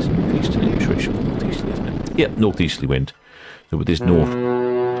northeasterly. Northeasterly, I'm sure it's northeasterly, isn't it? Yep, northeasterly wind. So with this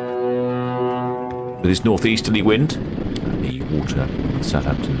northeasterly wind, the water,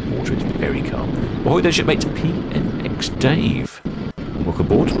 Southampton water is very calm. Oh, there's your mate PNX Dave. Welcome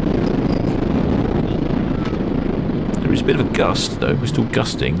aboard. There is a bit of a gust, though. We're still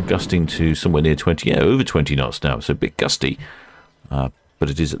gusting to somewhere near 20, yeah, over 20 knots now. So a bit gusty, but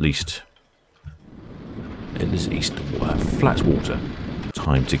it is at least flat water.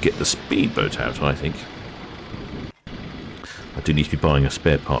 Time to get the speedboat out, I think. I do need to be buying a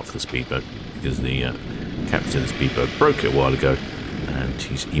spare part for the speedboat because the captain of the speedboat broke it a while ago, and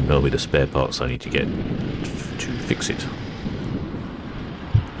he's emailed me the spare parts I need to get to fix it.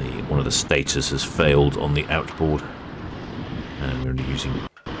 One of the stators has failed on the outboard. And we're only using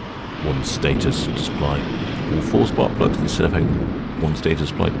one status to supply all 4 spark plugs instead of having one status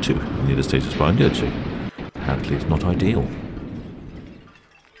supplied 2, and the other status supplying the other 2. Apparently it's not ideal.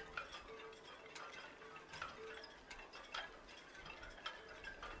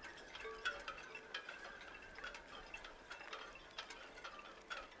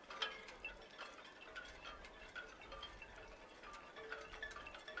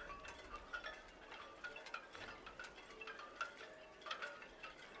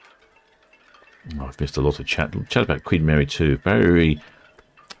 I've missed a lot of chat about Queen Mary 2. Very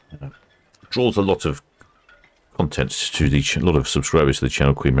draws a lot of content to the a lot of subscribers to the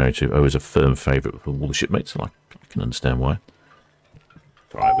channel. Queen Mary 2 is a firm favourite for all the shipmates, and I can understand why.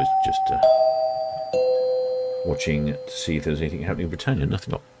 Sorry, I was just watching to see if there's anything happening in Britannia. Not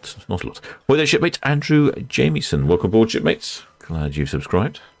a lot. Well, there, shipmates. Andrew Jamieson, welcome aboard, shipmates. Glad you've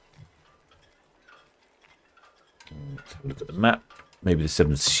subscribed. Let's have a look at the map. Maybe the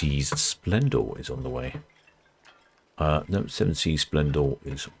 7 Seas Splendor is on the way. No, 7 Seas Splendor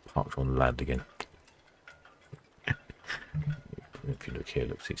is parked on land again. If you look here,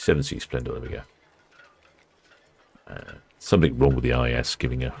 look, see 7 Seas Splendor, there we go. Something wrong with the IS,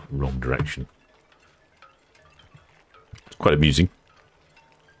 giving a wrong direction. It's quite amusing.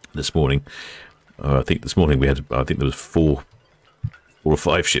 This morning, I think this morning we had, I think there was 4 or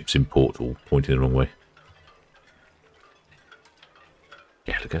 5 ships in port, all pointing the wrong way.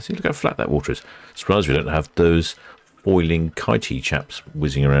 Yeah, look how flat that water is. Surprised we don't have those foiling kitey chaps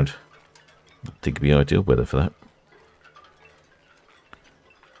whizzing around. I think it'd be ideal weather for that.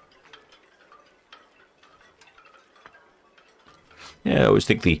 Yeah, I always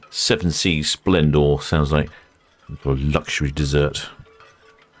think the 7 Seas Splendor sounds like a luxury dessert.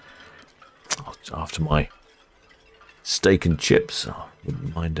 After my steak and chips, I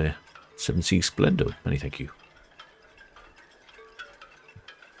wouldn't mind a 7 Seas Splendor. Many thank you.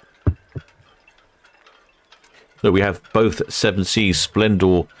 So we have both 7 Seas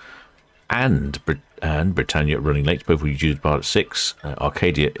Splendor and Britannia running late. Both will be due to depart at 6.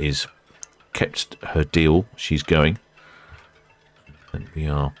 Arcadia is kept her deal. She's going. And we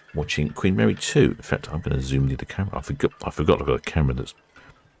are watching Queen Mary 2. In fact, I'm going to zoom the other camera. I forgot I've got a camera that's...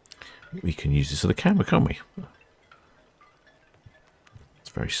 We can use this other camera, can't we? It's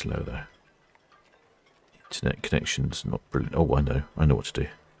very slow, though. Internet connection's not brilliant. Oh, I know what to do.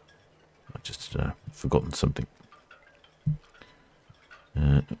 I've just forgotten something.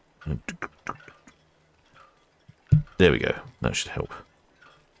 There There we go. That should help.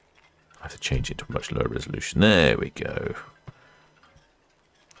 I have to change it to a much lower resolution. There we go.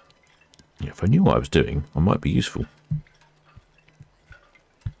 Yeah, if I knew what I was doing, I might be useful.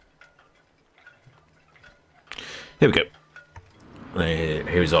 Here we go.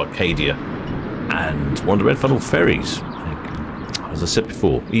 Here is Arcadia and one of the red funnel ferries. As I said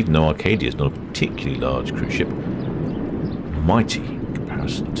before, even though Arcadia is not a particularly large cruise ship, mighty in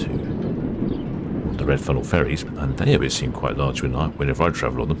comparison to the red funnel ferries, and they always seem quite large whenever I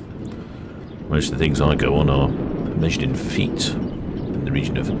travel on them. Most of the things I go on are measured in feet, in the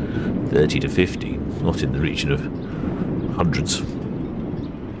region of 30 to 50, not in the region of hundreds.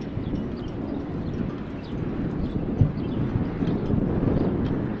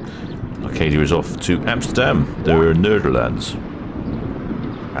 Arcadia is off to Amsterdam, the Netherlands,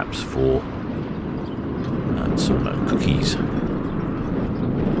 perhaps for some cookies.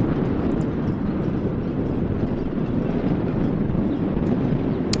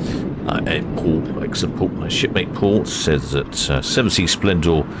 Paul, excellent Paul, my shipmate Paul says that Seven Seas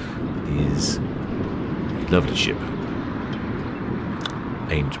Splendor is a lovely ship,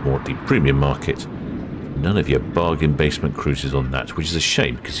 aimed more at the premium market. None of your bargain basement cruises on that, which is a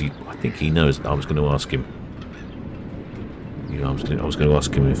shame because I think he knows. I was going to ask him. I was going to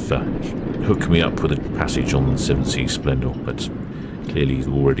ask him if he'd hook me up with a passage on Seven Seas Splendor, but clearly he's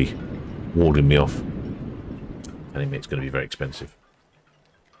already warding me off. Telling me it's going to be very expensive.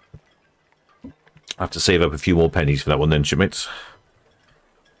 I have to save up a few more pennies for that one then, shipmates.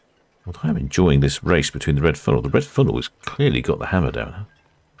 Well, I am enjoying this race between the red funnel. The red funnel has clearly got the hammer down.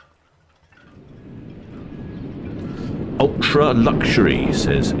 Ultra luxury,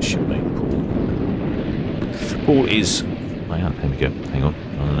 says shipmate Paul. Paul is... Oh, yeah, there we go. Hang on.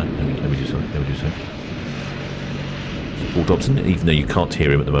 Oh, no, let me do something. Let me do something. Paul Dobson, even though you can't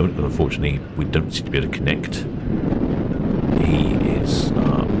hear him at the moment, but unfortunately we don't seem to be able to connect. He is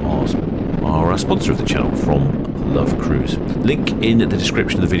our sponsor of the channel from Love Cruise. Link in the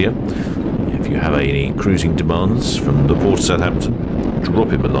description of the video. If you have any cruising demands from the port of Southampton, drop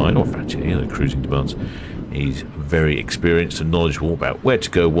him a line, or in fact, cruising demands. He's very experienced and knowledgeable about where to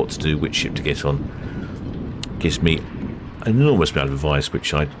go, what to do, which ship to get on. Gives me an enormous amount of advice,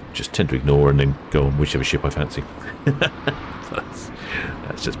 which I just tend to ignore and then go on whichever ship I fancy.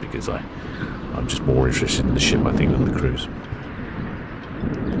 That's just because I'm just more interested in the ship, I think, than the cruise.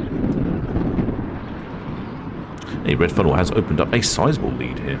 Hey, Red Funnel has opened up a sizable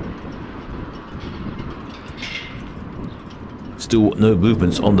lead here. Still no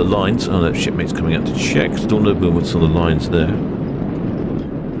movements on the lines. Oh, that shipmate's coming out to check. Still no movements on the lines there.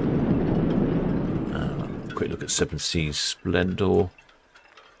 Quick look at Seven Seas Splendor.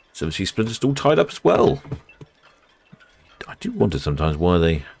 Seven Seas Splendor still tied up as well. I do wonder sometimes why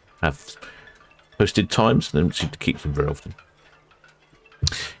they have posted times. They don't seem to keep them very often.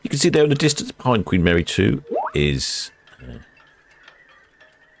 You can see there in the distance behind Queen Mary 2 is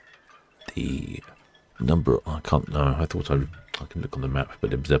the number. I can't know. I thought I can look on the map,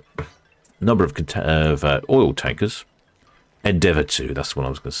 but it was a number of oil tankers. Endeavour 2, that's what I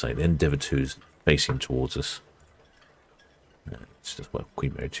was going to say. The Endeavour 2 is facing towards us. It's just, well,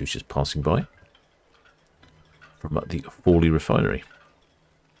 Queen Mary 2 is just passing by from the Fawley refinery.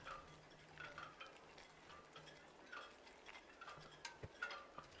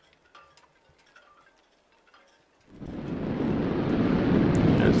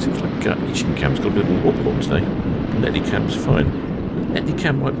 It seems like Itching Cam's got a bit of a wobble on today. Netty Cam's fine. Netty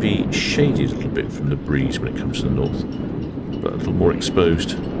Cam might be shaded a little bit from the breeze when it comes to the north, but a little more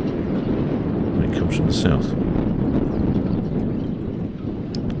exposed when it comes from the south.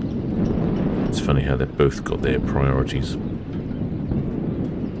 It's funny how they've both got their priorities.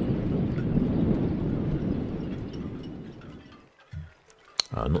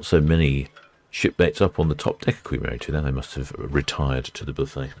 Not so many shipmates up on the top deck of Queen Mary 2 then. They must have retired to the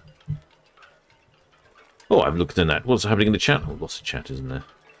buffet. Oh, I've looked at that. What's happening in the chat? Oh, lots of chat, isn't there?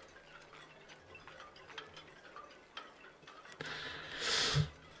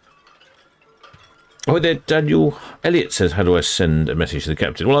 Oh, there, Daniel Elliott says, how do I send a message to the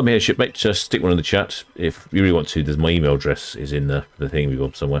captain? Well, I'm here, shipmate. Just stick one in the chat. If you really want to, there's my email address is in the thing we've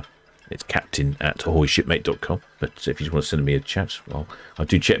got somewhere. It's captain@ahoyshipmate.com. But if you just want to send me a chat, well, I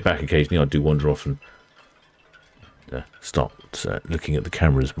do check back occasionally. I do wander off and start looking at the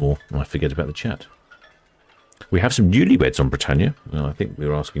cameras more, and I forget about the chat. We have some newlyweds on Britannia. I think we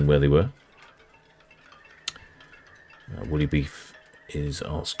were asking where they were. Woolly Beef is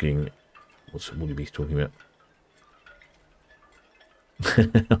asking... What's Woolly Beef talking about?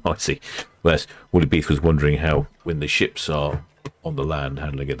 Oh, I see. Well, Woolly Beef was wondering how, when the ships are on the land, how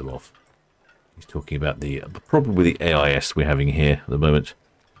do they get them off? He's talking about the probably the AIS we're having here at the moment.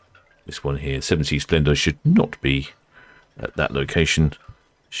 This one here, 7 Seas Splendor, should not be at that location.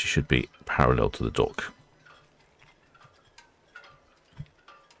 She should be parallel to the dock.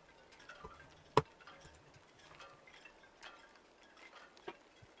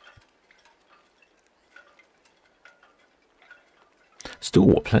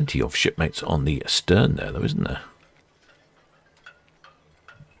 Still plenty of shipmates on the stern there, though, isn't there?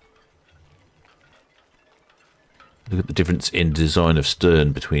 Look at the difference in design of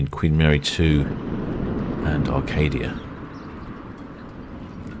stern between Queen Mary 2 and Arcadia.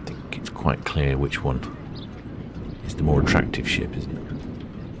 I think it's quite clear which one is the more attractive ship, isn't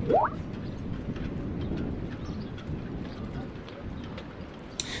it?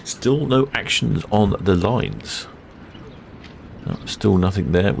 Still no actions on the lines. No, still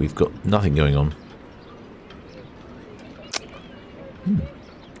nothing there. We've got nothing going on.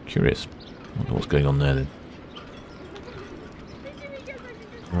 Curious. I wonder what's going on there then.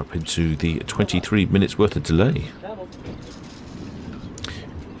 We're up into the 23 minutes worth of delay.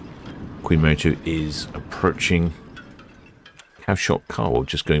 Queen Mary 2 is approaching Cowshot Carwell,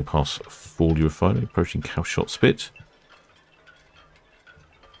 just going past Fawley Refinery, approaching Cowshot Spit.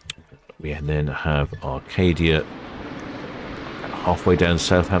 We then have Arcadia halfway down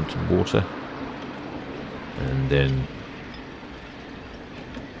Southampton water, and then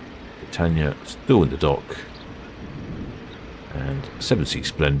Britannia still in the dock, and 7 Seas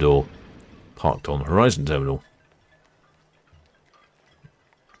Splendor parked on Horizon Terminal.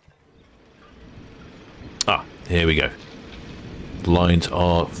 Here we go. The lines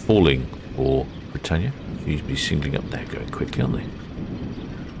are falling for Britannia. She'll be singling up there, going quickly, aren't they?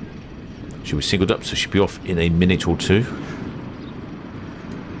 She'll be singled up, so she'll be off in a minute or two.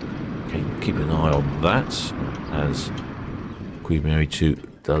 Okay, keep an eye on that as Queen Mary 2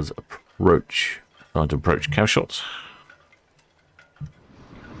 does approach, trying to approach Cowshot.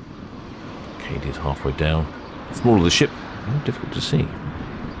 Arcadia's halfway down. Smaller the ship, more difficult to see.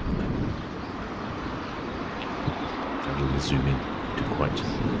 We'll zoom in to quite.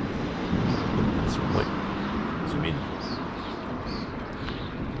 Zoom in.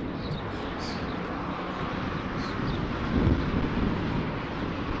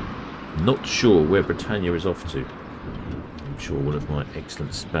 Not sure where Britannia is off to. I'm sure one of my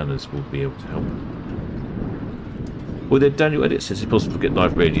excellent spanners will be able to help. Well, then Daniel Edit says it's possible to get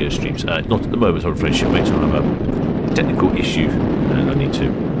live radio streams. Not at the moment, I'm afraid, shipmates. I have a technical issue and I need to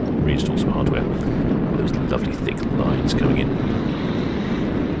reinstall some hardware. Those lovely thick lines coming in.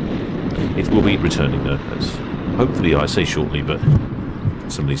 It will be returning though. That's hopefully, I say shortly, but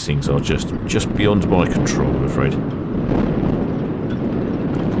some of these things are just beyond my control, I'm afraid.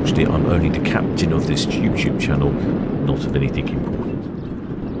 Unfortunately, I'm only the captain of this YouTube channel, not of anything important.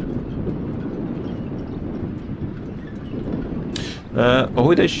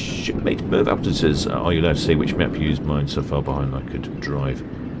 Ahoy there, shipmate Merv Appleton says, are you allowed to say which map you use? Mine so far behind I could drive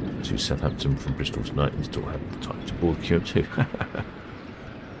to Southampton from Bristol tonight and still have the time to board QM2.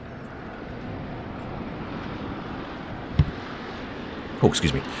 Oh,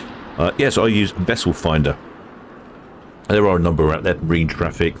 excuse me. Yes, I use Vessel Finder. There are a number out there. Marine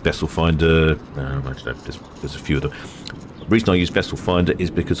Traffic, Vessel Finder. I don't know, there's a few of them. The reason I use Vessel Finder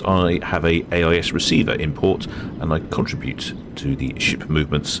is because I have a AIS receiver in port and I contribute to the ship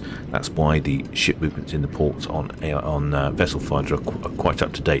movements. That's why the ship movements in the ports on Vessel Finder are quite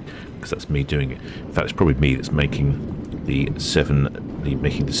up to date, because that's me doing it. In fact, it's probably me that's making the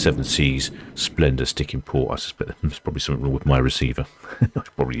 7 Seas Splendor stick in port. I suspect there's probably something wrong with my receiver. I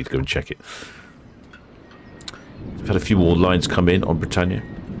probably need to go and check it. I've had a few more lines come in on Britannia.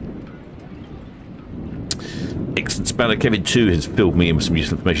 Excellent spanner Kevin 2 has filled me in with some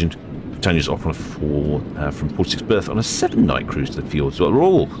useful information. Britannia's off on from Port 6 berth on a 7-night cruise to the fjords. Well, we're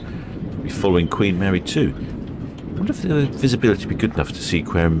all be following Queen Mary 2. I wonder if the visibility would be good enough to see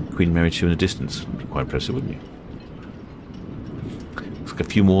Queen Mary 2 in the distance. It'd be quite impressive, wouldn't you? Looks like a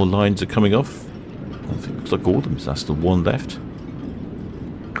few more lines are coming off. I think it looks like all of them. That's the one left.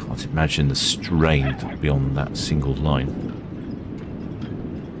 Can't imagine the strain that would be on that single line.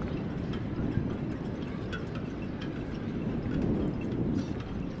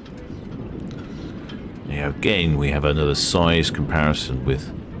 Now again, we have another size comparison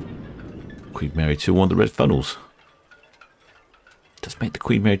with Queen Mary 2 on the red funnels. It does make the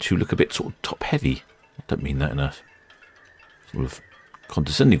Queen Mary 2 look a bit sort of top heavy. I don't mean that in a sort of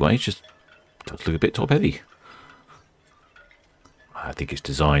condescending way, it just does look a bit top heavy. I think it's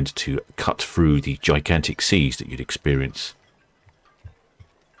designed to cut through the gigantic seas that you'd experience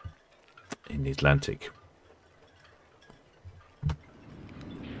in the Atlantic.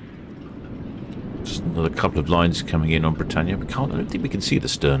 Just another couple of lines coming in on Britannia. I don't think we can see the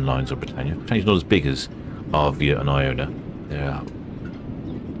stern lines on Britannia. Britannia's not as big as Arvia and Iona. Yeah.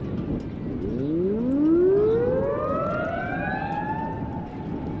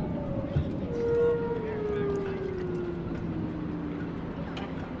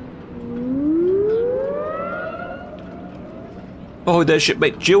 Oh, there's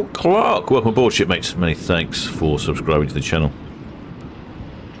shipmate Jill Clark. Welcome aboard, shipmates. Many thanks for subscribing to the channel.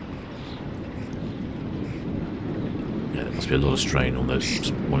 Yeah, there must be a lot of strain on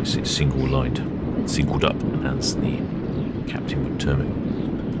those, what is it, single-lined, singled up, as the captain would term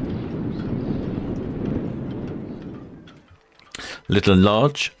it. Little and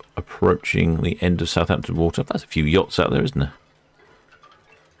large, approaching the end of Southampton water. There's a few yachts out there, isn't there?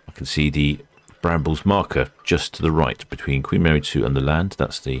 I can see the Brambles marker just to the right between Queen Mary 2 and the land.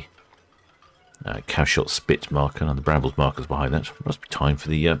 That's the Cowshot Spit marker, and the Brambles markers behind that. Must be time for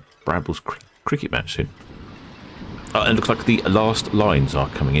the Brambles cricket match soon. And it looks like the last lines are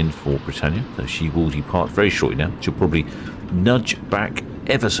coming in for Britannia, so she will depart very shortly now. She'll probably nudge back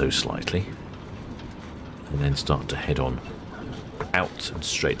ever so slightly and then start to head on out and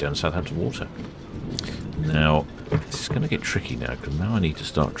straight down Southampton water. Now, this is going to get tricky now, because now I need to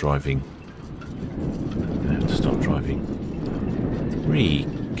start driving. I have to start driving 3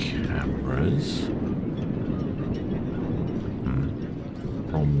 cameras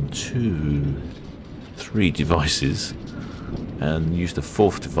from 3 devices and use the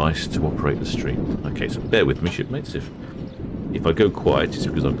 4th device to operate the stream. Okay, so bear with me, shipmates. If I go quiet, it's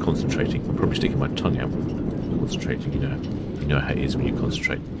because I'm concentrating. I'm probably sticking my tongue out. Concentrating, you know how it is when you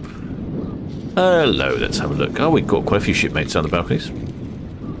concentrate. Hello, let's have a look. Oh, we've got quite a few shipmates on the balconies.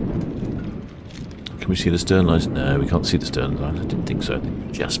 Can we see the stern lines? No, we can't see the stern lines. I didn't think so.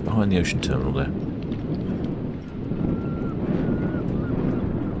 They're just behind the ocean terminal there.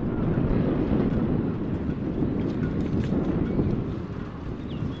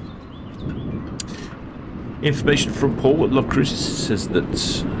 Information from Paul at Love Cruises says that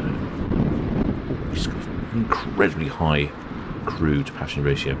he's got an incredibly high crewed passenger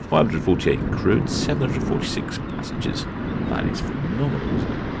ratio. 548 crewed, 746 passengers. That is phenomenal,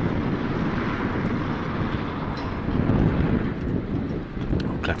 isn't it?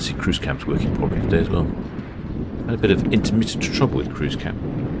 Glad to see cruise camps working properly today as well. Had a bit of intermittent trouble with cruise camp.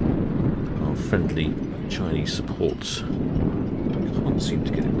 Our friendly Chinese supports can't seem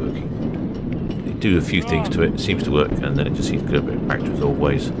to get it working. They do a few things to it, seems to work, and then it just seems to go back to its old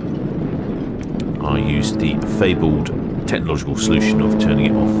ways. I used the fabled technological solution of turning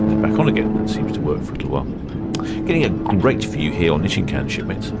it off and then back on again. That seems to work for a little while. Getting a great view here on Nishinkan,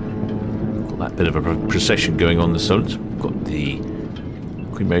 shipmates. Got that bit of a procession going on in the Solent. Got the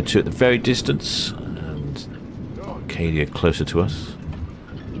Queen Mary 2 at the very distance, and Arcadia closer to us,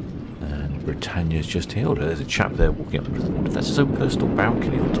 and Britannia's just here. There's a chap there walking up. I wonder if that's his own personal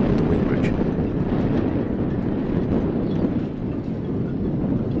balcony on top of the wing bridge.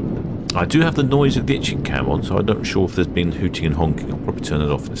 I do have the noise of the itching cam on, so I'm not sure if there's been hooting and honking. I'll probably turn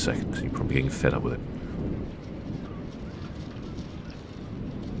it off in a second, because you're probably getting fed up with it.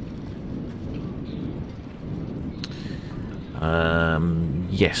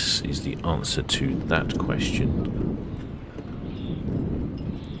 Yes, is the answer to that question.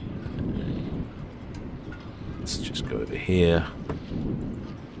 Let's just go over here.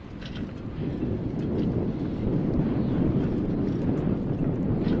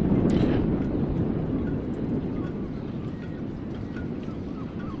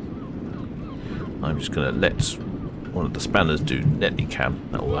 I'm just going to let one of the spanners do netly cam.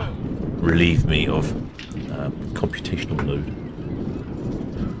 That will relieve me of computational load.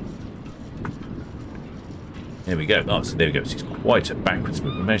 There we go. Oh, so there we go. It's quite a backwards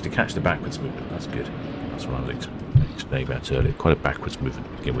movement. We managed to catch the backwards movement. That's good. That's what I was explaining about earlier. Quite a backwards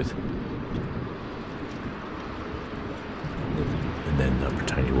movement to begin with. And then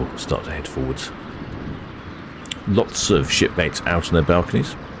Britannia will start to head forwards. Lots of shipmates out on their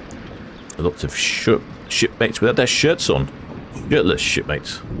balconies. Lots of shipmates without their shirts on. Shirtless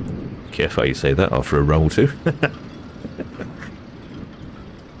shipmates. Careful how you say that after a roll too.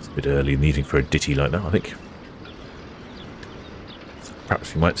 It's a bit early in the evening for a ditty like that, I think.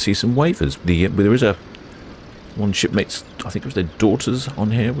 Perhaps we might see some waivers. There is one shipmates, I think it was their daughters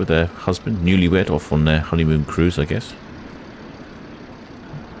on here with their husband, newlywed, off on their honeymoon cruise, I guess.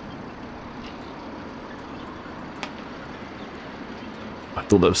 I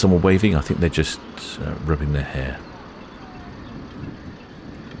thought that was someone waving. I think they're just rubbing their hair.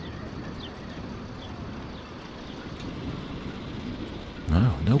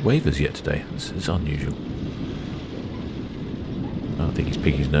 No waivers yet today. This is unusual. I think he's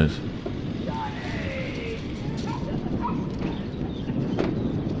picking his nose.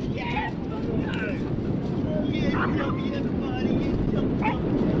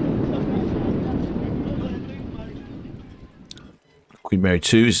 Queen Mary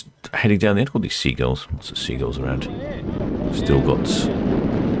 2 is heading down the end. All these seagulls. Lots of seagulls around. Still got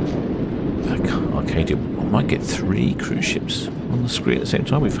Arcadia. I might get 3 cruise ships on the screen at the same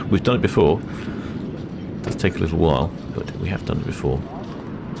time. We've done it before. It does take a little while, but we have done it before.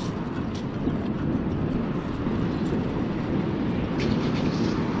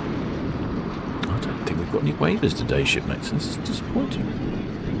 I don't think we've got any waivers today, shipmates. This is disappointing.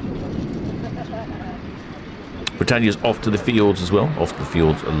 Britannia's off to the fields as well. Off to the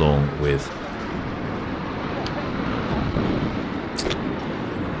fields along with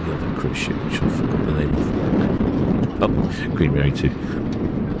the other cruise ship, which I forgot the name of. Oh, Queen Mary 2.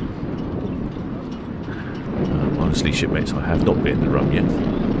 Honestly, shipmates, I have not been in the rum yet.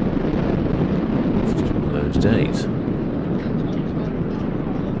 It's just one of those days.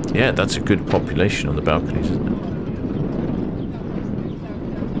 Yeah, that's a good population on the balconies, isn't it?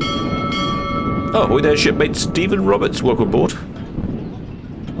 Oh, hi there, shipmate Stephen Roberts. Welcome aboard.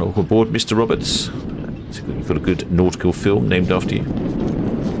 Welcome aboard, Mr. Roberts. You've got a good nautical film named after you.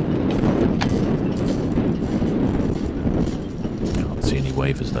 Can't see any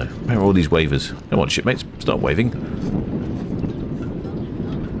waivers, though. Where are all these waivers? Come on, shipmates, start waving.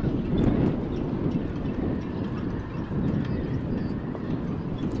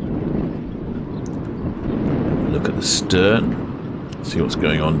 Look at the stern. See what's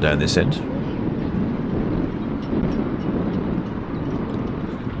going on down this end.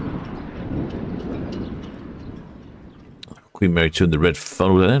 Queen Mary 2 and the red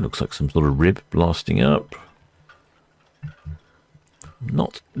funnel there. Looks like some sort of rib blasting up.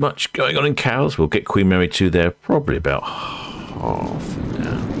 Not much going on in cows. We'll get Queen Mary 2 there probably about half an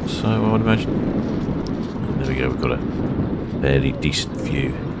hour or so, I would imagine. And there we go. We've got a fairly decent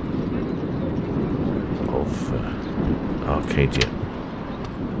view of Arcadia.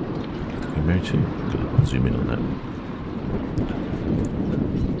 Queen Mary 2. I'll zoom in on that.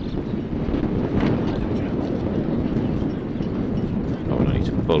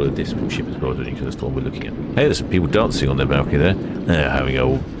 Follow this ship as well, don't you? Because that's the one we're looking at. Hey, there's some people dancing on their balcony there. They're having a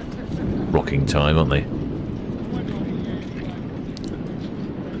rocking time, aren't they?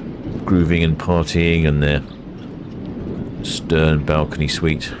 Grooving and partying in their stern balcony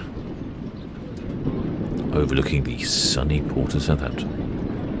suite overlooking the sunny port of Southampton.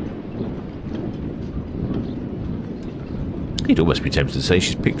 You'd almost be tempted to say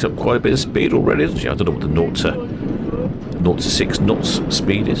she's picked up quite a bit of speed already, hasn't she? I don't know what the 0 to 6 knots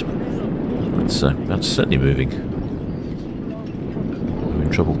speed is. That's certainly moving. I'm in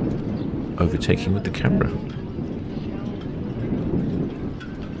trouble overtaking with the camera.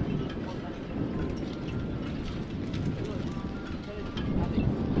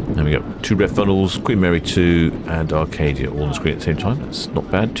 There we go. 2 red funnels, Queen Mary 2 and Arcadia all on the screen at the same time. That's not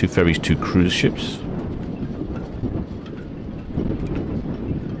bad. 2 ferries, 2 cruise ships.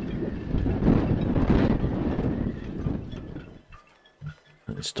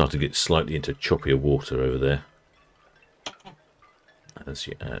 Starting to get slightly into choppier water over there as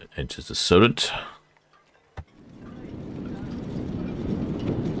he enters the Solent.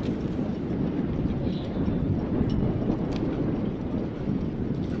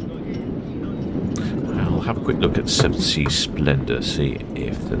 I'll have a quick look at 7 Seas Splendor, see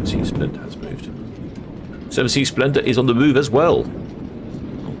if 7 Seas Splendor has moved. 7 Seas Splendor is on the move as well.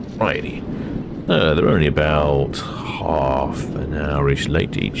 Alrighty. They're only about half an hour-ish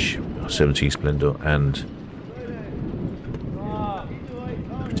late each. 7 Seas Splendor and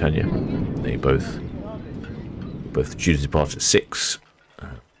Britannia. They both due to depart at 6.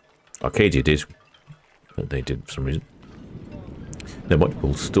 Arcadia did, but they did for some reason. No,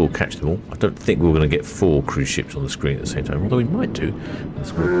 we'll still catch them all. I don't think we're going to get 4 cruise ships on the screen at the same time, although we might do.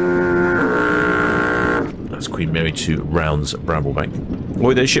 That's Queen Mary 2 rounds Bramblebank.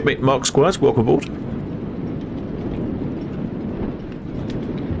 Oi there, shipmate Mark Squires, welcome aboard.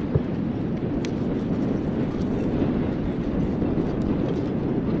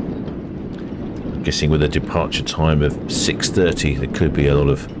 Guessing with a departure time of 6:30, there could be a lot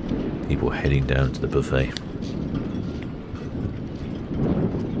of people heading down to the buffet.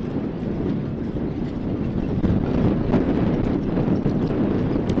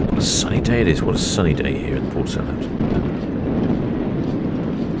 What a sunny day it is. What a sunny day here in Port Southampton.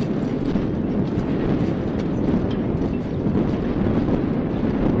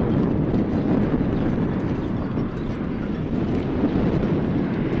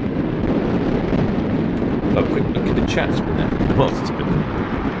 Chat's been there. The Martha's been there.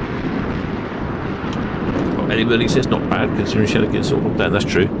 Oh, anybody says not bad considering she had to get sort of down. That's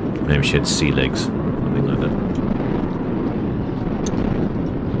true. Maybe she had sea legs. Something like that.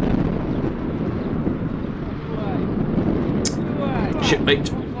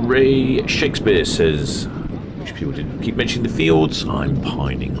 Shipmate Ray Shakespeare says, which people didn't keep mentioning the fields. I'm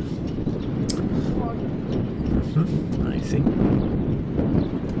pining. I think.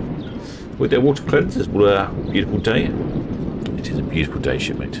 With their water cleansers, what a beautiful day. It is a beautiful day,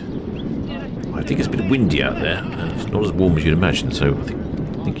 shipmate. I think it's a bit windy out there, and it's not as warm as you'd imagine, so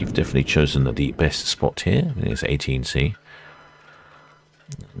I think you've definitely chosen the best spot here. I think it's 18C.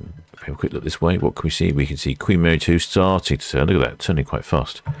 Have a quick look this way. What can we see? We can see Queen Mary 2 starting to turn. Look at that, turning quite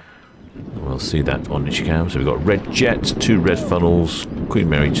fast. We'll see that on each cam. So we've got red jets, 2 red funnels, Queen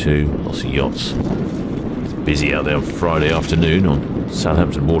Mary 2, lots of yachts. It's busy out there on Friday afternoon on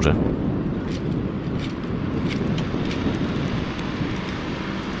Southampton water.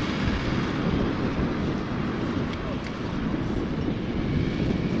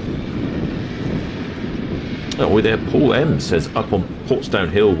 Oh, there, Paul M says, up on Portsdown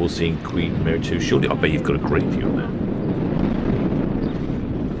Hill, we'll see Queen Mary 2 shortly. I bet you've got a great view on there.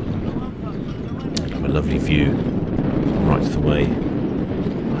 Have a lovely view right the way.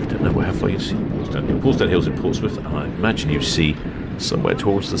 I don't know how far you see Portsdown Hill. Portsdown Hill's in Portsmouth. I imagine you see somewhere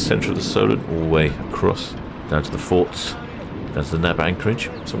towards the centre of the Solent, all the way across, down to the forts, down to the Nab anchorage,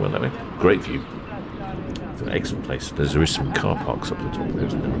 somewhere that way. Great view. It's an excellent place. There is some car parks up the top there,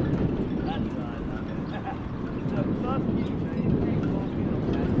 isn't there?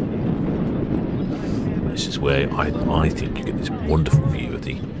 This is where I think you get this wonderful view of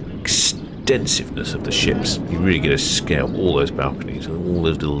the extensiveness of the ships. You really get a scale of all those balconies and all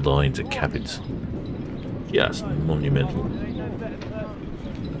those little lines of cabins. Just monumental.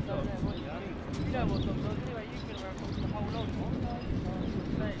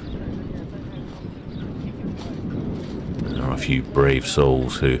 There are a few brave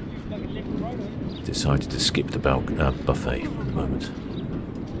souls who decided to skip the buffet for the moment.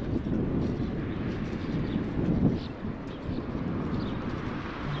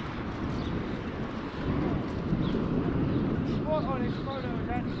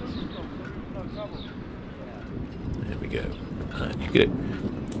 There we go. And you get a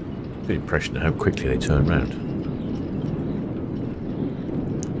good impression of how quickly they turn around.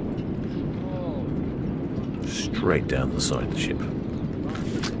 Straight down the side of the ship.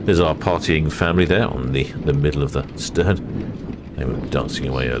 There's our partying family there on the middle of the stern. They were dancing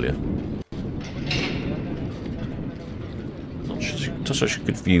away earlier. Not such a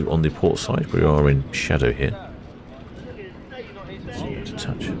good view on the port side. We are in shadow here. To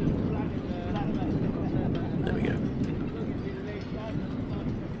touch. There we go.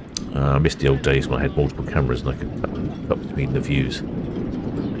 I missed the old days when I had multiple cameras and I could cut between the views.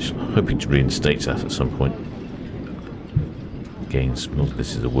 I'm hoping to reinstate that at some point. Again,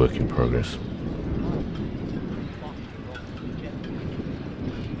 this is a work in progress.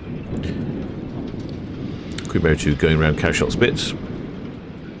 Queen Mary 2 going around Cowshot Spits.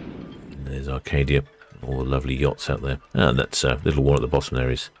 There's Arcadia, all the lovely yachts out there. And that little one at the bottom there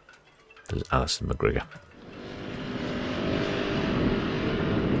is there's Alison McGregor.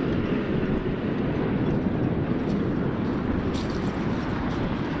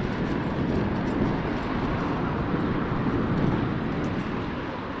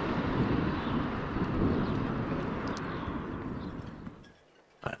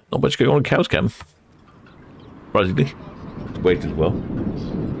 Not much going on in Cow's Cam. Surprisingly. Wait as well.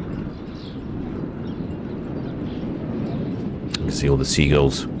 You can see all the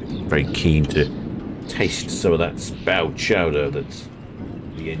seagulls very keen to taste some of that spout chowder that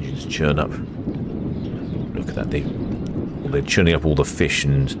the engines churn up. Look at that. They're churning up all the fish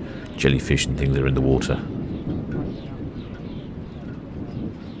and jellyfish and things that are in the water.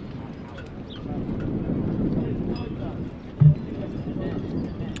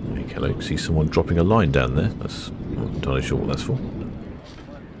 I see someone dropping a line down there. That's not entirely sure what that's for.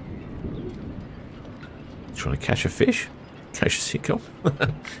 Trying to catch a fish? Catch a seagull?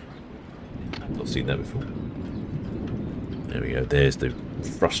 Not seen that before. There we go. There's the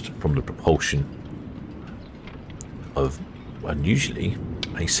thrust from the propulsion of, unusually,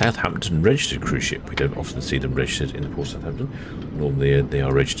 a Southampton registered cruise ship. We don't often see them registered in the port of Southampton. Normally they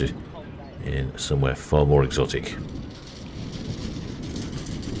are registered in somewhere far more exotic.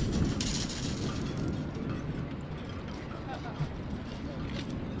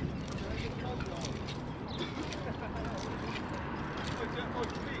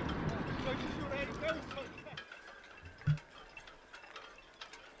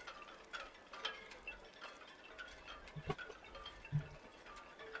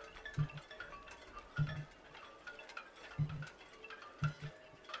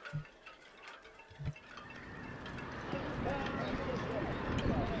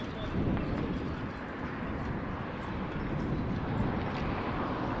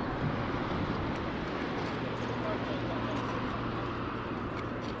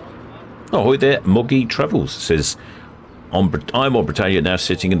 Oh, hi there, Moggy Travels says, I'm on Britannia now,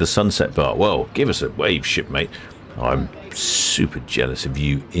 sitting in the Sunset Bar. Well, give us a wave, shipmate. I'm super jealous of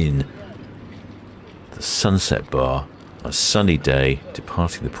you in the Sunset Bar, a sunny day,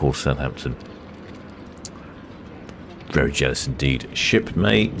 departing the port of Southampton. Very jealous indeed.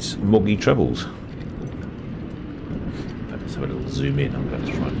 Shipmate Moggy Travels. Let's have a little zoom in. I'm going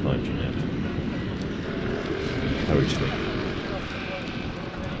to try and find you now. Encourage me.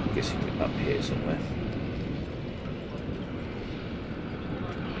 I'm guessing you're up here somewhere.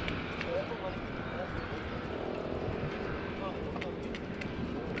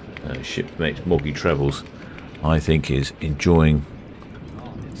 Shipmate Moggy Travels, I think, is enjoying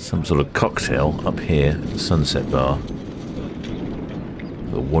some sort of cocktail up here at the Sunset Bar.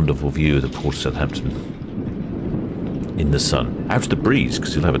 A wonderful view of the port of Southampton in the sun. Out of the breeze,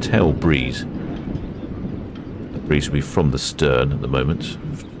 because you'll have a tail breeze. The breeze will be from the stern at the moment.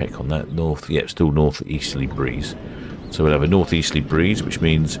 Check on that. North, yeah, still northeasterly breeze. So we'll have a northeasterly breeze, which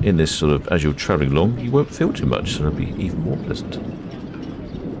means in this sort of, as you're travelling along, you won't feel too much, so it'll be even more pleasant.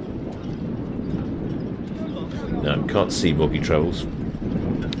 No, can't see Moggy Travels.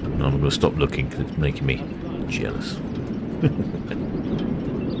 No, I'm going to stop looking because it's making me jealous.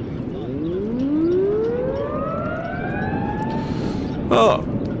 Oh,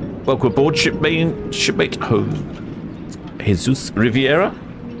 welcome aboard, shipmate Jesus Rivera.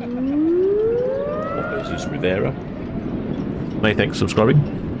 Or Jesus Rivera. Many thanks for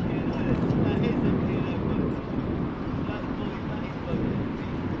subscribing.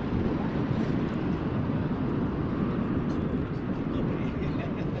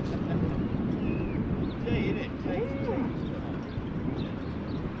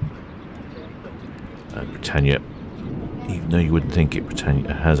 Britannia, even though you wouldn't think it,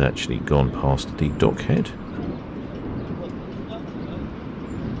 Britannia has actually gone past the dockhead.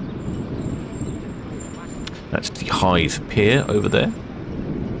 That's the Hythe Pier over there.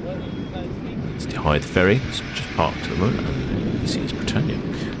 It's the Hythe Ferry. It's just parked at the moment. And you see it's Britannia.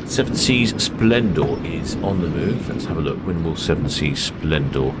 Seven Seas Splendor is on the move. Let's have a look. When will Seven Seas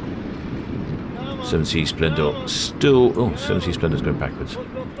Splendor? Seven Seas Splendor still... Oh, Seven Seas Splendor's going backwards.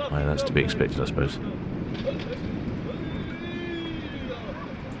 Well, that's to be expected, I suppose.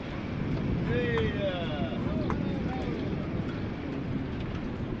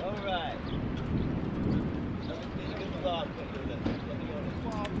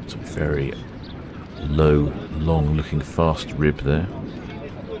 Some very low, long-looking fast rib there.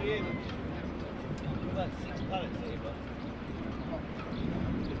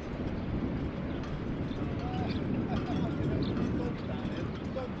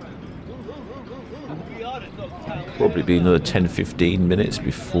 Probably be another 10-15 minutes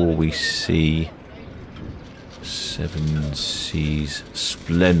before we see Seven Seas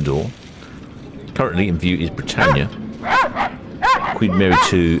Splendor. Currently in view is Britannia. Queen Mary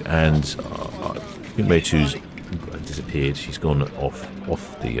 2 and Queen Mary 2's disappeared. She's gone off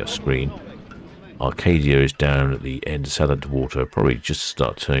the screen. Arcadia is down at the end of Southampton Water. Probably just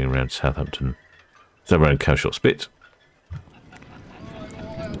start turning around Southampton. So around Cowshot Spit.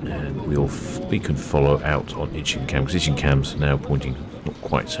 And we can follow out on Itching Cam, because Itching Cam's now pointing not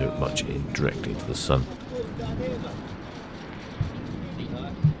quite so much directly into the sun.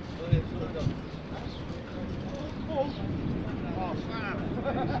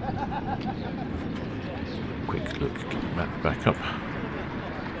 Quick look, get the map back up.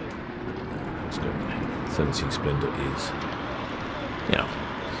 Let's go. Seven Seas Splendor is... Yeah.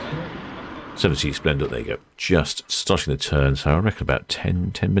 Seven Seas Splendor, there you go. Just starting the turn, so I reckon about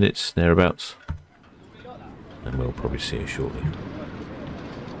 10 minutes, thereabouts. And we'll probably see her shortly.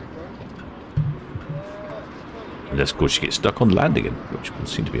 Unless, of course, she gets stuck on land again, which will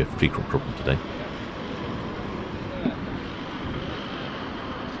seem to be a frequent problem today.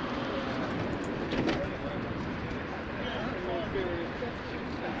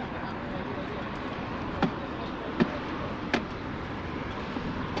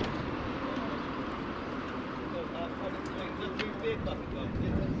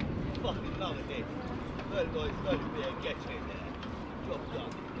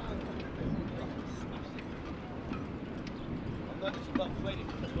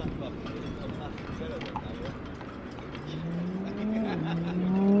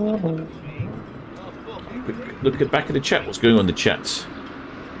 Look at back at the chat. What's going on in the chat?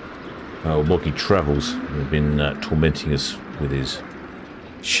 Oh, Moggy Travels has been tormenting us with his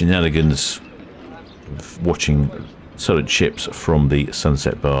shenanigans of watching Solent Ships from the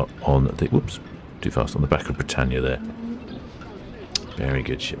Sunset Bar on the... Whoops, too fast. On the back of Britannia there. Very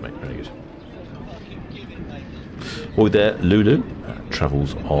good ship, mate. Very good. Boy there, Lulu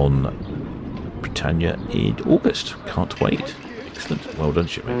travels on Britannia in August. Can't wait. Excellent. Well done,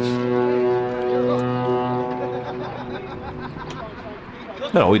 shipmates.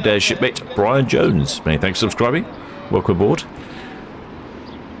 Hello there, shipmate Brian Jones. Many thanks for subscribing. Welcome aboard.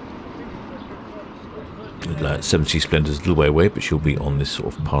 70 Splendor's a little way away, but she'll be on this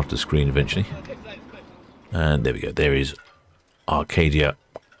sort of part of the screen eventually. And there we go. There is Arcadia,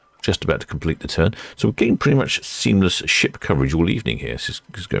 just about to complete the turn. So we're getting pretty much seamless ship coverage all evening here. This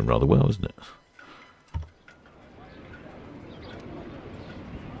is going rather well, isn't it?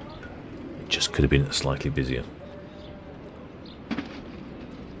 It just could have been slightly busier.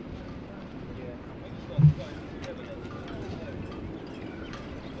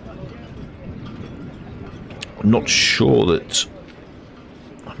 I'm not sure that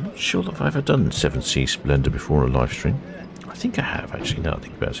I've ever done 7C Splendor before on a live stream. I think I have, actually, now I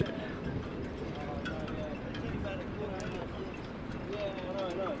think about it.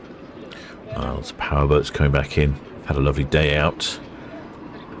 There's powerboats coming back in. I've had a lovely day out.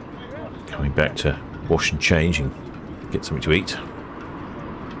 Coming back to wash and change and get something to eat.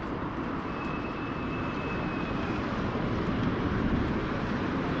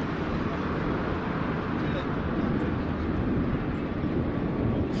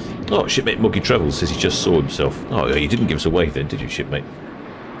 Oh, shipmate Muggy Travels says he just saw himself. Oh, you didn't give us a wave then, did you, shipmate?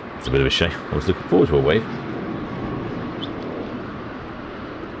 It's a bit of a shame. I was looking forward to a wave.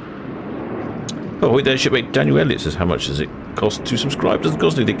 Oh, wait there, shipmate Daniel Elliott says, how much does it cost to subscribe? Doesn't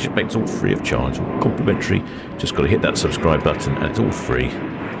cost anything, shipmate. It's all free of charge. Complimentary. Just got to hit that subscribe button and it's all free.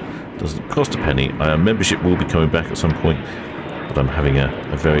 Doesn't cost a penny. Membership will be coming back at some point, but I'm having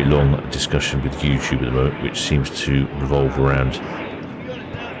a very long discussion with YouTube at the moment, which seems to revolve around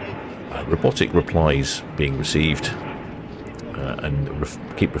robotic replies being received and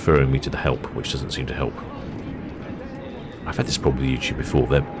keep referring me to the help, which doesn't seem to help. I've had this problem with YouTube before.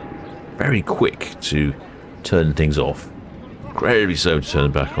 They're very quick to turn things off, very slow to turn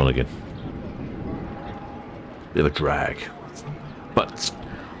them back on again. Bit of a drag, but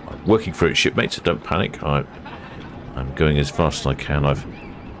I'm working through it, shipmates, so don't panic. I'm going as fast as I can. I've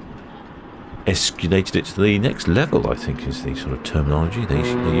escalated it to the next level, I think is the sort of terminology they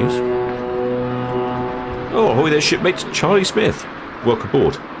use. Oh, ahoy there, shipmates. Charlie Smith. Welcome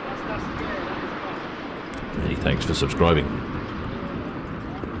aboard. Many thanks for subscribing.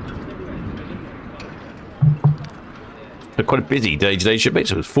 Quite a busy day today, shipmates.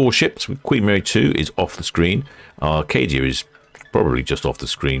 So there's 4 ships. Queen Mary 2 is off the screen. Arcadia is probably just off the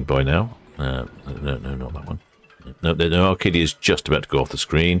screen by now. No, not that one. No, Arcadia is just about to go off the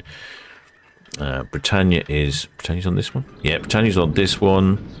screen. Britannia's on this one? Yeah, Britannia's on this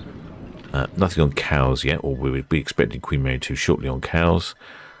one. Nothing on cows yet, or we would be expecting Queen Mary 2 shortly on cows.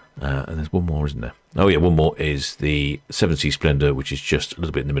 And there's one more, isn't there? Oh yeah, one more is the 7C Splendor, which is just a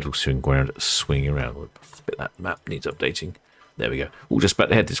little bit in the middle, swinging around, swinging around. That map needs updating. There we go. All just about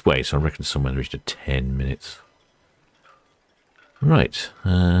to head this way, so I reckon somewhere in the region of 10 minutes. Right.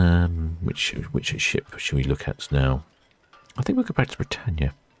 Which ship should we look at now? I think we'll go back to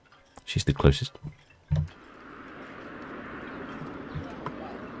Britannia. She's the closest.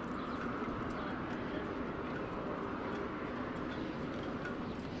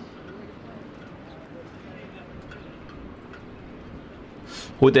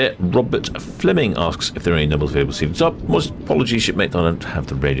 Well, there, Robert Fleming asks if there are any numbers available this evening. So, apologies, shipmate, I don't have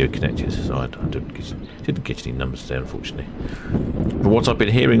the radio connected, so I didn't get any numbers today, unfortunately. From what I've been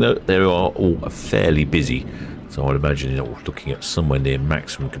hearing, though, they are all fairly busy, so I'd imagine we're looking at somewhere near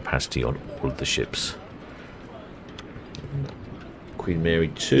maximum capacity on all of the ships. Queen Mary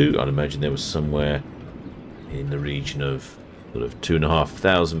 2, I'd imagine there was somewhere in the region of sort of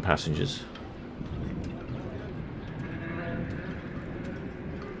 2,500 passengers.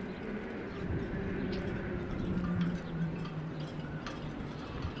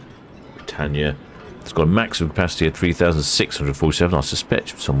 Britannia, it's got a maximum capacity of 3,647. I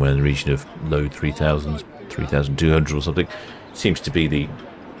suspect somewhere in the region of low 3,000s, 3,200 or something. Seems to be the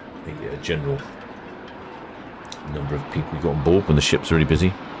general number of people you got on board when the ships are really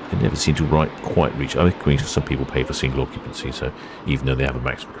busy. They never seem to quite reach. I think some people pay for single occupancy, so even though they have a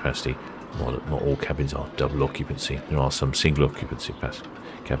maximum capacity, not all cabins are double occupancy. There are some single occupancy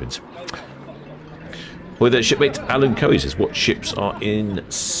cabins. Well, there, shipmate Alan Coe says, what ships are in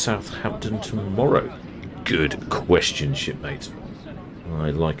Southampton tomorrow? Good question, shipmate. I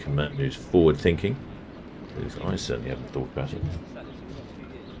like a man who's forward-thinking, because I certainly haven't thought about it.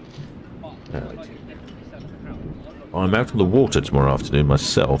 I'm out on the water tomorrow afternoon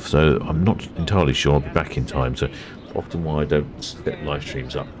myself, so I'm not entirely sure I'll be back in time, so often why I don't set live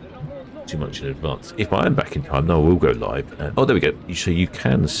streams up too much in advance. If I am back in time, then I will go live. Oh, there we go. So you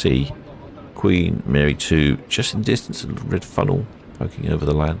can see Queen Mary 2, just in distance, a little red funnel poking over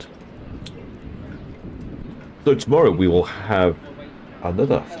the land. So tomorrow we will have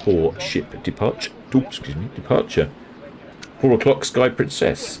another 4-ship departure. Oops, excuse me, departure. 4 o'clock Sky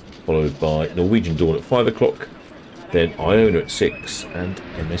Princess, followed by Norwegian Dawn at 5 o'clock. Then Iona at 6, and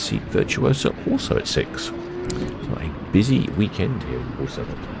MSC Virtuosa also at 6. So a busy weekend here in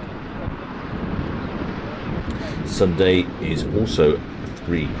Southampton. Sunday is also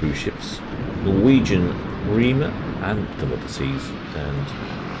 3 cruise ships. Norwegian Prima, Anthem of the Seas, and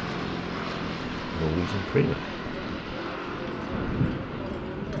Norwegian Prima.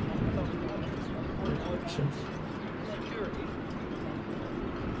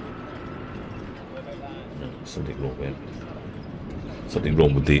 Something wrong there. Something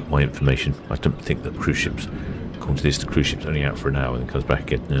wrong with my information. I don't think that cruise ships, according to this, the cruise ship's only out for an hour and then comes back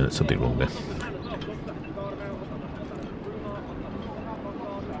again. No, there's something wrong there.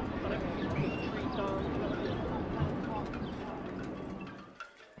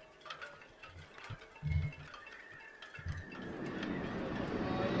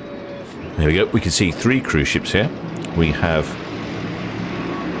 There we go. We can see 3 cruise ships here. We have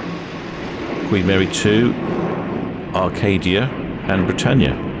Queen Mary 2, Arcadia, and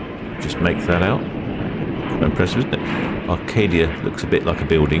Britannia. Just make that out. Quite impressive, isn't it? Arcadia looks a bit like a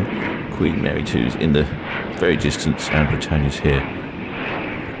building. Queen Mary 2's in the very distance, and Britannia's here.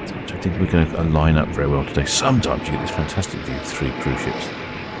 So I don't think we're going to line up very well today. Sometimes you get this fantastic view of 3 cruise ships.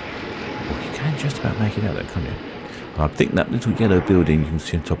 Well, you can just about make it out there, can't you? I think that little yellow building you can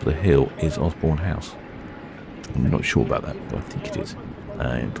see on top of the hill is Osborne House. I'm not sure about that, but I think it is.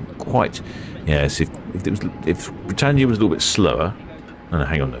 Quite, yes. If Britannia was a little bit slower, no,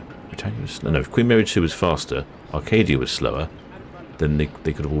 hang on, no. Britannia was no. If Queen Mary 2 was faster, Arcadia was slower, then they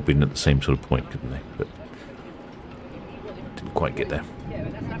could have all been at the same sort of point, couldn't they? But didn't quite get there.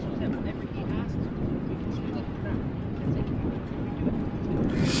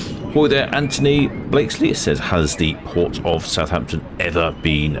 Boy there, Anthony Blakesley says, has the port of Southampton ever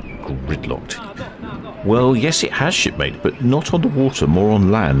been gridlocked? Well, yes, it has, shipmate, but not on the water, more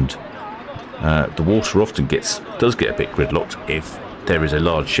on land. The water often does get a bit gridlocked if there is a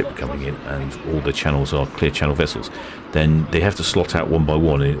large ship coming in and all the channels are clear channel vessels. Then they have to slot out one by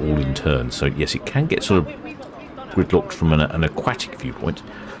one and all in turn. So yes, it can get sort of gridlocked from an aquatic viewpoint,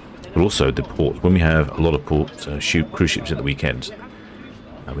 but also the ports. When we have a lot of cruise ships at the weekend,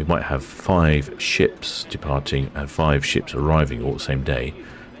 we might have 5 ships departing and 5 ships arriving all the same day.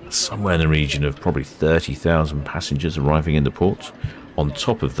 Somewhere in the region of probably 30,000 passengers arriving in the port. On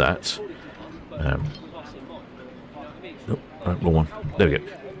top of that, wrong one. There we go.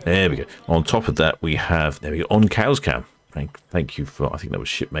 There we go. On top of that, we have on Cow's Cam. Thank you for. I think that was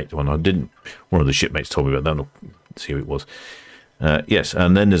shipmate one. One of the shipmates told me about that. Let's see who it was. Yes,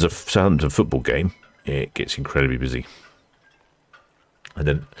 and then there's a Southampton football game. It gets incredibly busy, and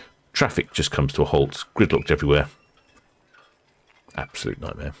then traffic just comes to a halt. Gridlocked everywhere. Absolute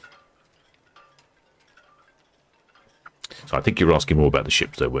nightmare. So I think you're asking more about the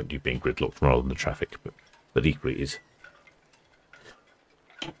ships, though, weren't you, being gridlocked rather than the traffic? But equally is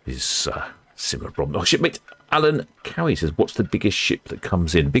similar problem. Oh, shipmate Alan Cowie says, "What's the biggest ship that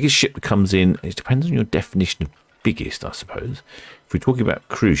comes in?" Biggest ship that comes in. It depends on your definition of biggest, I suppose. If we're talking about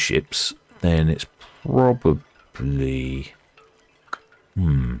cruise ships, then it's probably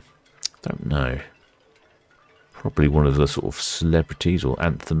don't know. Probably one of the sort of celebrities or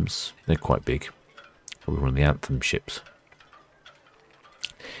anthems. They're quite big. Probably one of the anthem ships.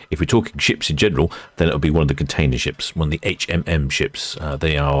 If we're talking ships in general, then it'll be one of the container ships, one of the HMM ships.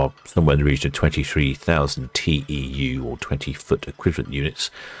 They are somewhere in the region of 23,000 TEU or 20-foot equivalent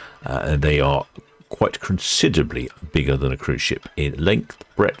units. And they are quite considerably bigger than a cruise ship in length,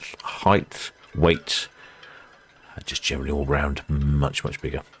 breadth, height, weight, just generally all round much, much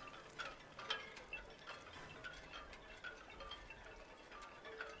bigger.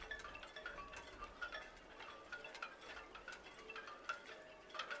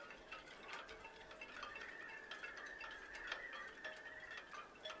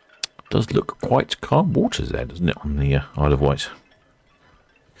 Does look quite calm waters there, doesn't it, on the Isle of Wight?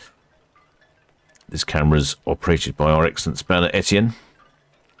 This camera's operated by our excellent spanner Etienne.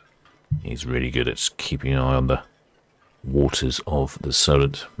 He's really good at keeping an eye on the waters of the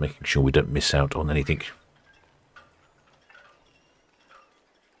Solent, making sure we don't miss out on anything.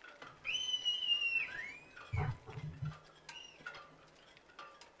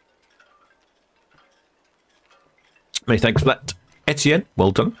 Many thanks for that, Etienne.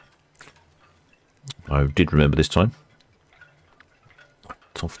 Well done. I did remember this time.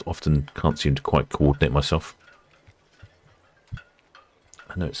 Often can't seem to quite coordinate myself.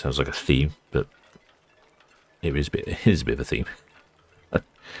 I know it sounds like a theme, but it is a bit of a theme.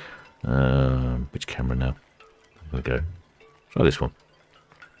 Which camera now? I'm going to go. Try this one.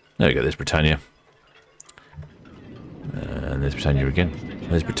 There we go, there's Britannia. And there's Britannia again.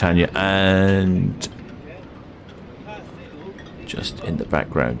 There's Britannia, and just in the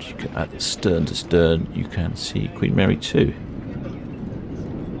background, you can, at the stern to stern, you can see Queen Mary 2.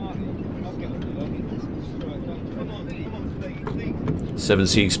 Seven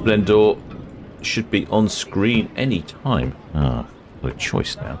Seas Splendor should be on screen any time. Ah, got a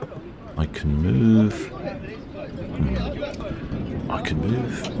choice now. I can move. I can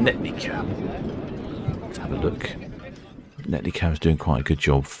move Netlicam. Let's have a look. Netlicam's doing quite a good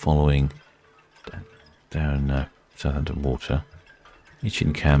job following down Southampton water.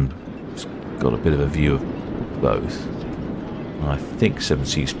 Itching-cam's got a bit of a view of both. And I think Seven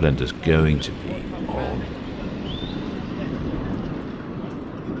Seas Splendor's going to be on.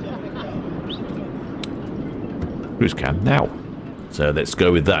 Cruise cam now. So let's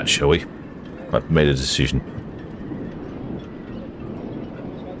go with that, shall we? I've made a decision.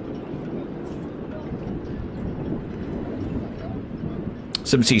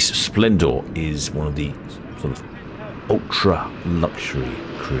 Seven Seas Splendor is one of the sort of ultra luxury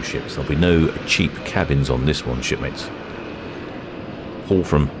cruise ships. There'll be no cheap cabins on this one, shipmates. Paul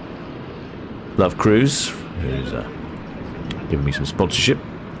from Love Cruise, who's giving me some sponsorship,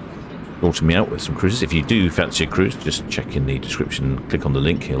 sorting me out with some cruises. If you do fancy a cruise, just check in the description, click on the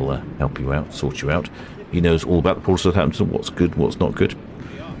link, he'll help you out, sort you out. He knows all about the Port of Southampton, what's good, what's not good.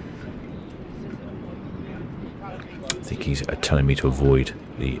 I think he's telling me to avoid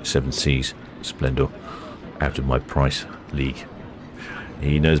the Seven Seas Splendor out of my price league.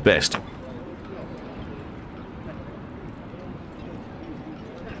 He knows best.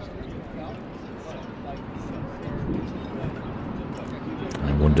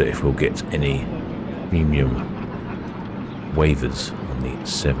 I wonder if we'll get any premium waivers on the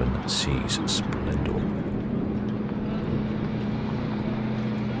Seven Seas Splendor.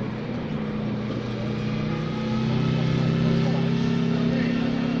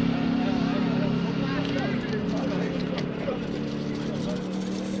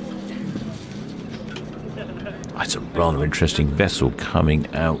 It's a rather interesting vessel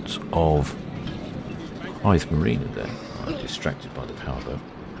coming out of Hythe Marina there. I'm distracted by the powerboat.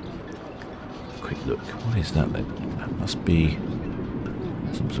 Quick look. What is that then? That must be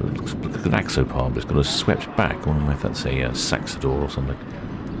some sort of, looks like an axopar, but it's got a swept back. I wonder if that's a Saxador or something.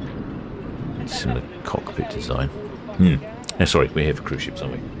 Similar cockpit design. Yeah, sorry, we're here for cruise ships,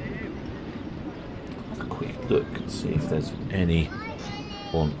 aren't we? Let's quick look and see if there's any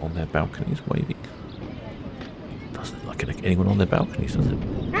on their balconies waving. Doesn't look like anyone on their balconies, does it?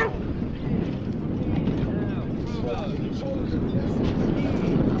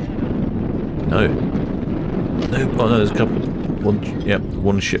 No. No. Oh no, there's a couple.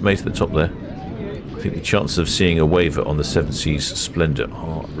 One shipmate at the top there. I think the chances of seeing a waiver on the Seven Seas Splendor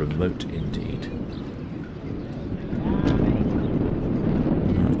are remote indeed.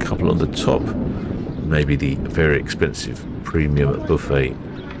 A couple on the top. Maybe the very expensive premium buffet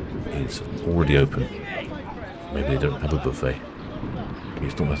is already open. Maybe they don't have a buffet. Maybe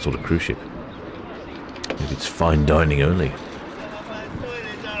it's not that sort of cruise ship. Maybe it's fine dining only.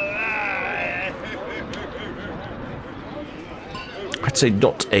 I'd say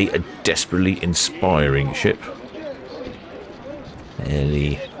not a desperately inspiring ship.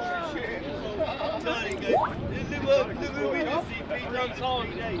 Fairly...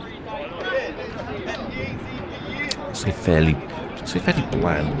 I'd say fairly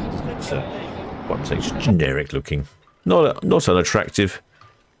bland. It's I'd say it's generic looking. Not unattractive.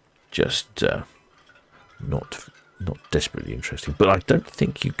 Just not desperately interesting. But I don't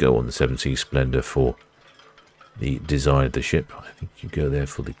think you go on the Seven Seas Splendor for the design of the ship. I think you go there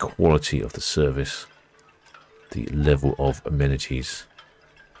for the quality of the service, the level of amenities,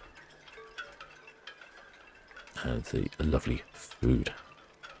 and the lovely food.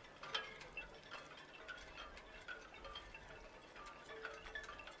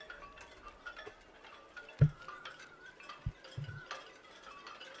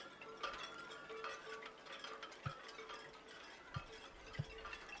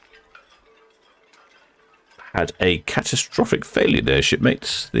 Had a catastrophic failure there,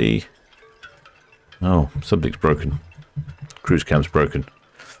 shipmates. Oh, something's broken. Cruise cam's broken.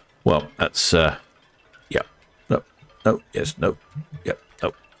 Well, that's yeah. No. Yes. No. Yep.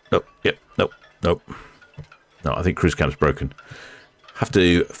 No. No. Yep. No. No. No. I think cruise cam's broken. Have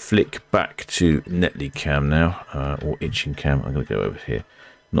to flick back to Netlicam now, or itching cam. I'm going to go over here.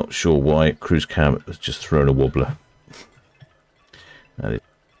 Not sure why cruise cam has just thrown a wobbler.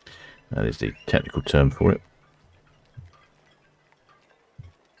 That is the technical term for it.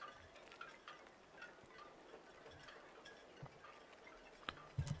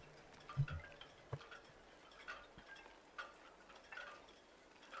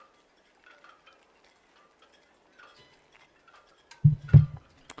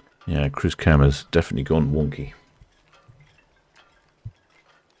 Yeah, cruise cam has definitely gone wonky.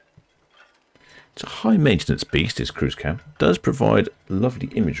 It's a high maintenance beast, this cruise cam. Does provide lovely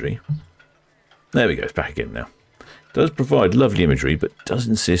imagery. There we go, it's back again now. Does provide lovely imagery, but does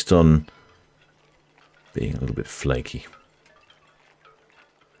insist on being a little bit flaky.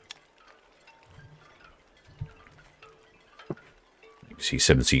 You can see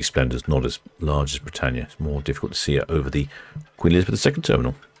 7 Seas Splendor is not as large as Britannia. It's more difficult to see it over the Queen Elizabeth II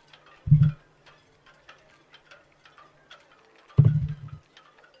terminal.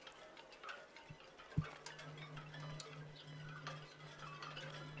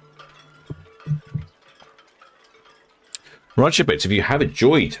 Right, shipmates, if you have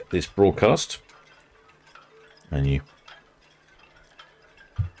enjoyed this broadcast and you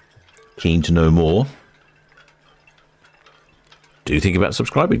keen to know more, do think about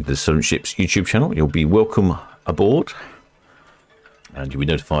subscribing to the Solent Ships YouTube channel. You'll be welcome aboard, and you'll be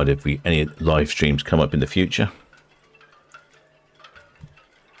notified if any live streams come up in the future.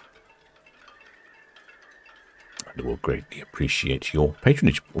 And we'll greatly appreciate your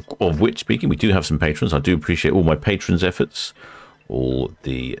patronage. Of which, speaking, we do have some patrons. I do appreciate all my patrons' efforts, all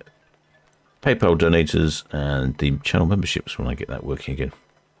the PayPal donators, and the channel memberships when I get that working again.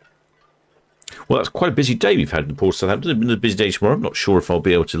 Well, that's quite a busy day we've had in the port of Southampton. It's been a busy day tomorrow. I'm not sure if I'll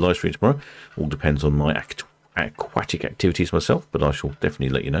be able to live stream tomorrow. All depends on my aquatic activities myself, but I shall definitely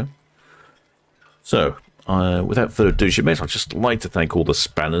let you know. So, without further ado, shipmates, I'd just like to thank all the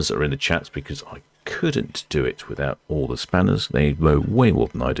spanners that are in the chats, because I couldn't do it without all the spanners. They know way more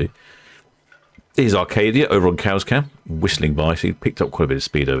than I do. Here's Arcadia over on Cow's Cam, whistling by, so he picked up quite a bit of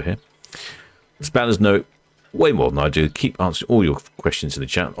speed over here. The spanners know way more than I do. Keep answering all your questions in the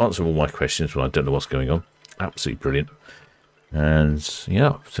chat. Answer all my questions when I don't know what's going on. Absolutely brilliant. And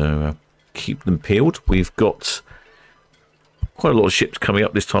yeah, so keep them peeled. We've got quite a lot of ships coming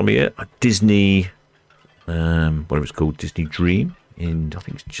up this time of year. A Disney, whatever it's called, Disney Dream in, I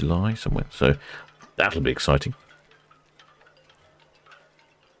think it's July somewhere. So that'll be exciting.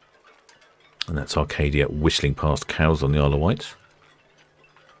 And that's Arcadia whistling past cows on the Isle of Wight.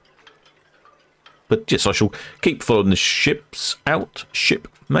 But yes, I shall keep following the ships out,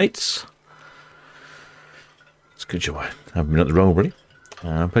 shipmates. It's a good job I haven't been at the roll already.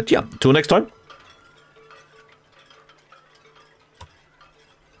 But yeah, until next time.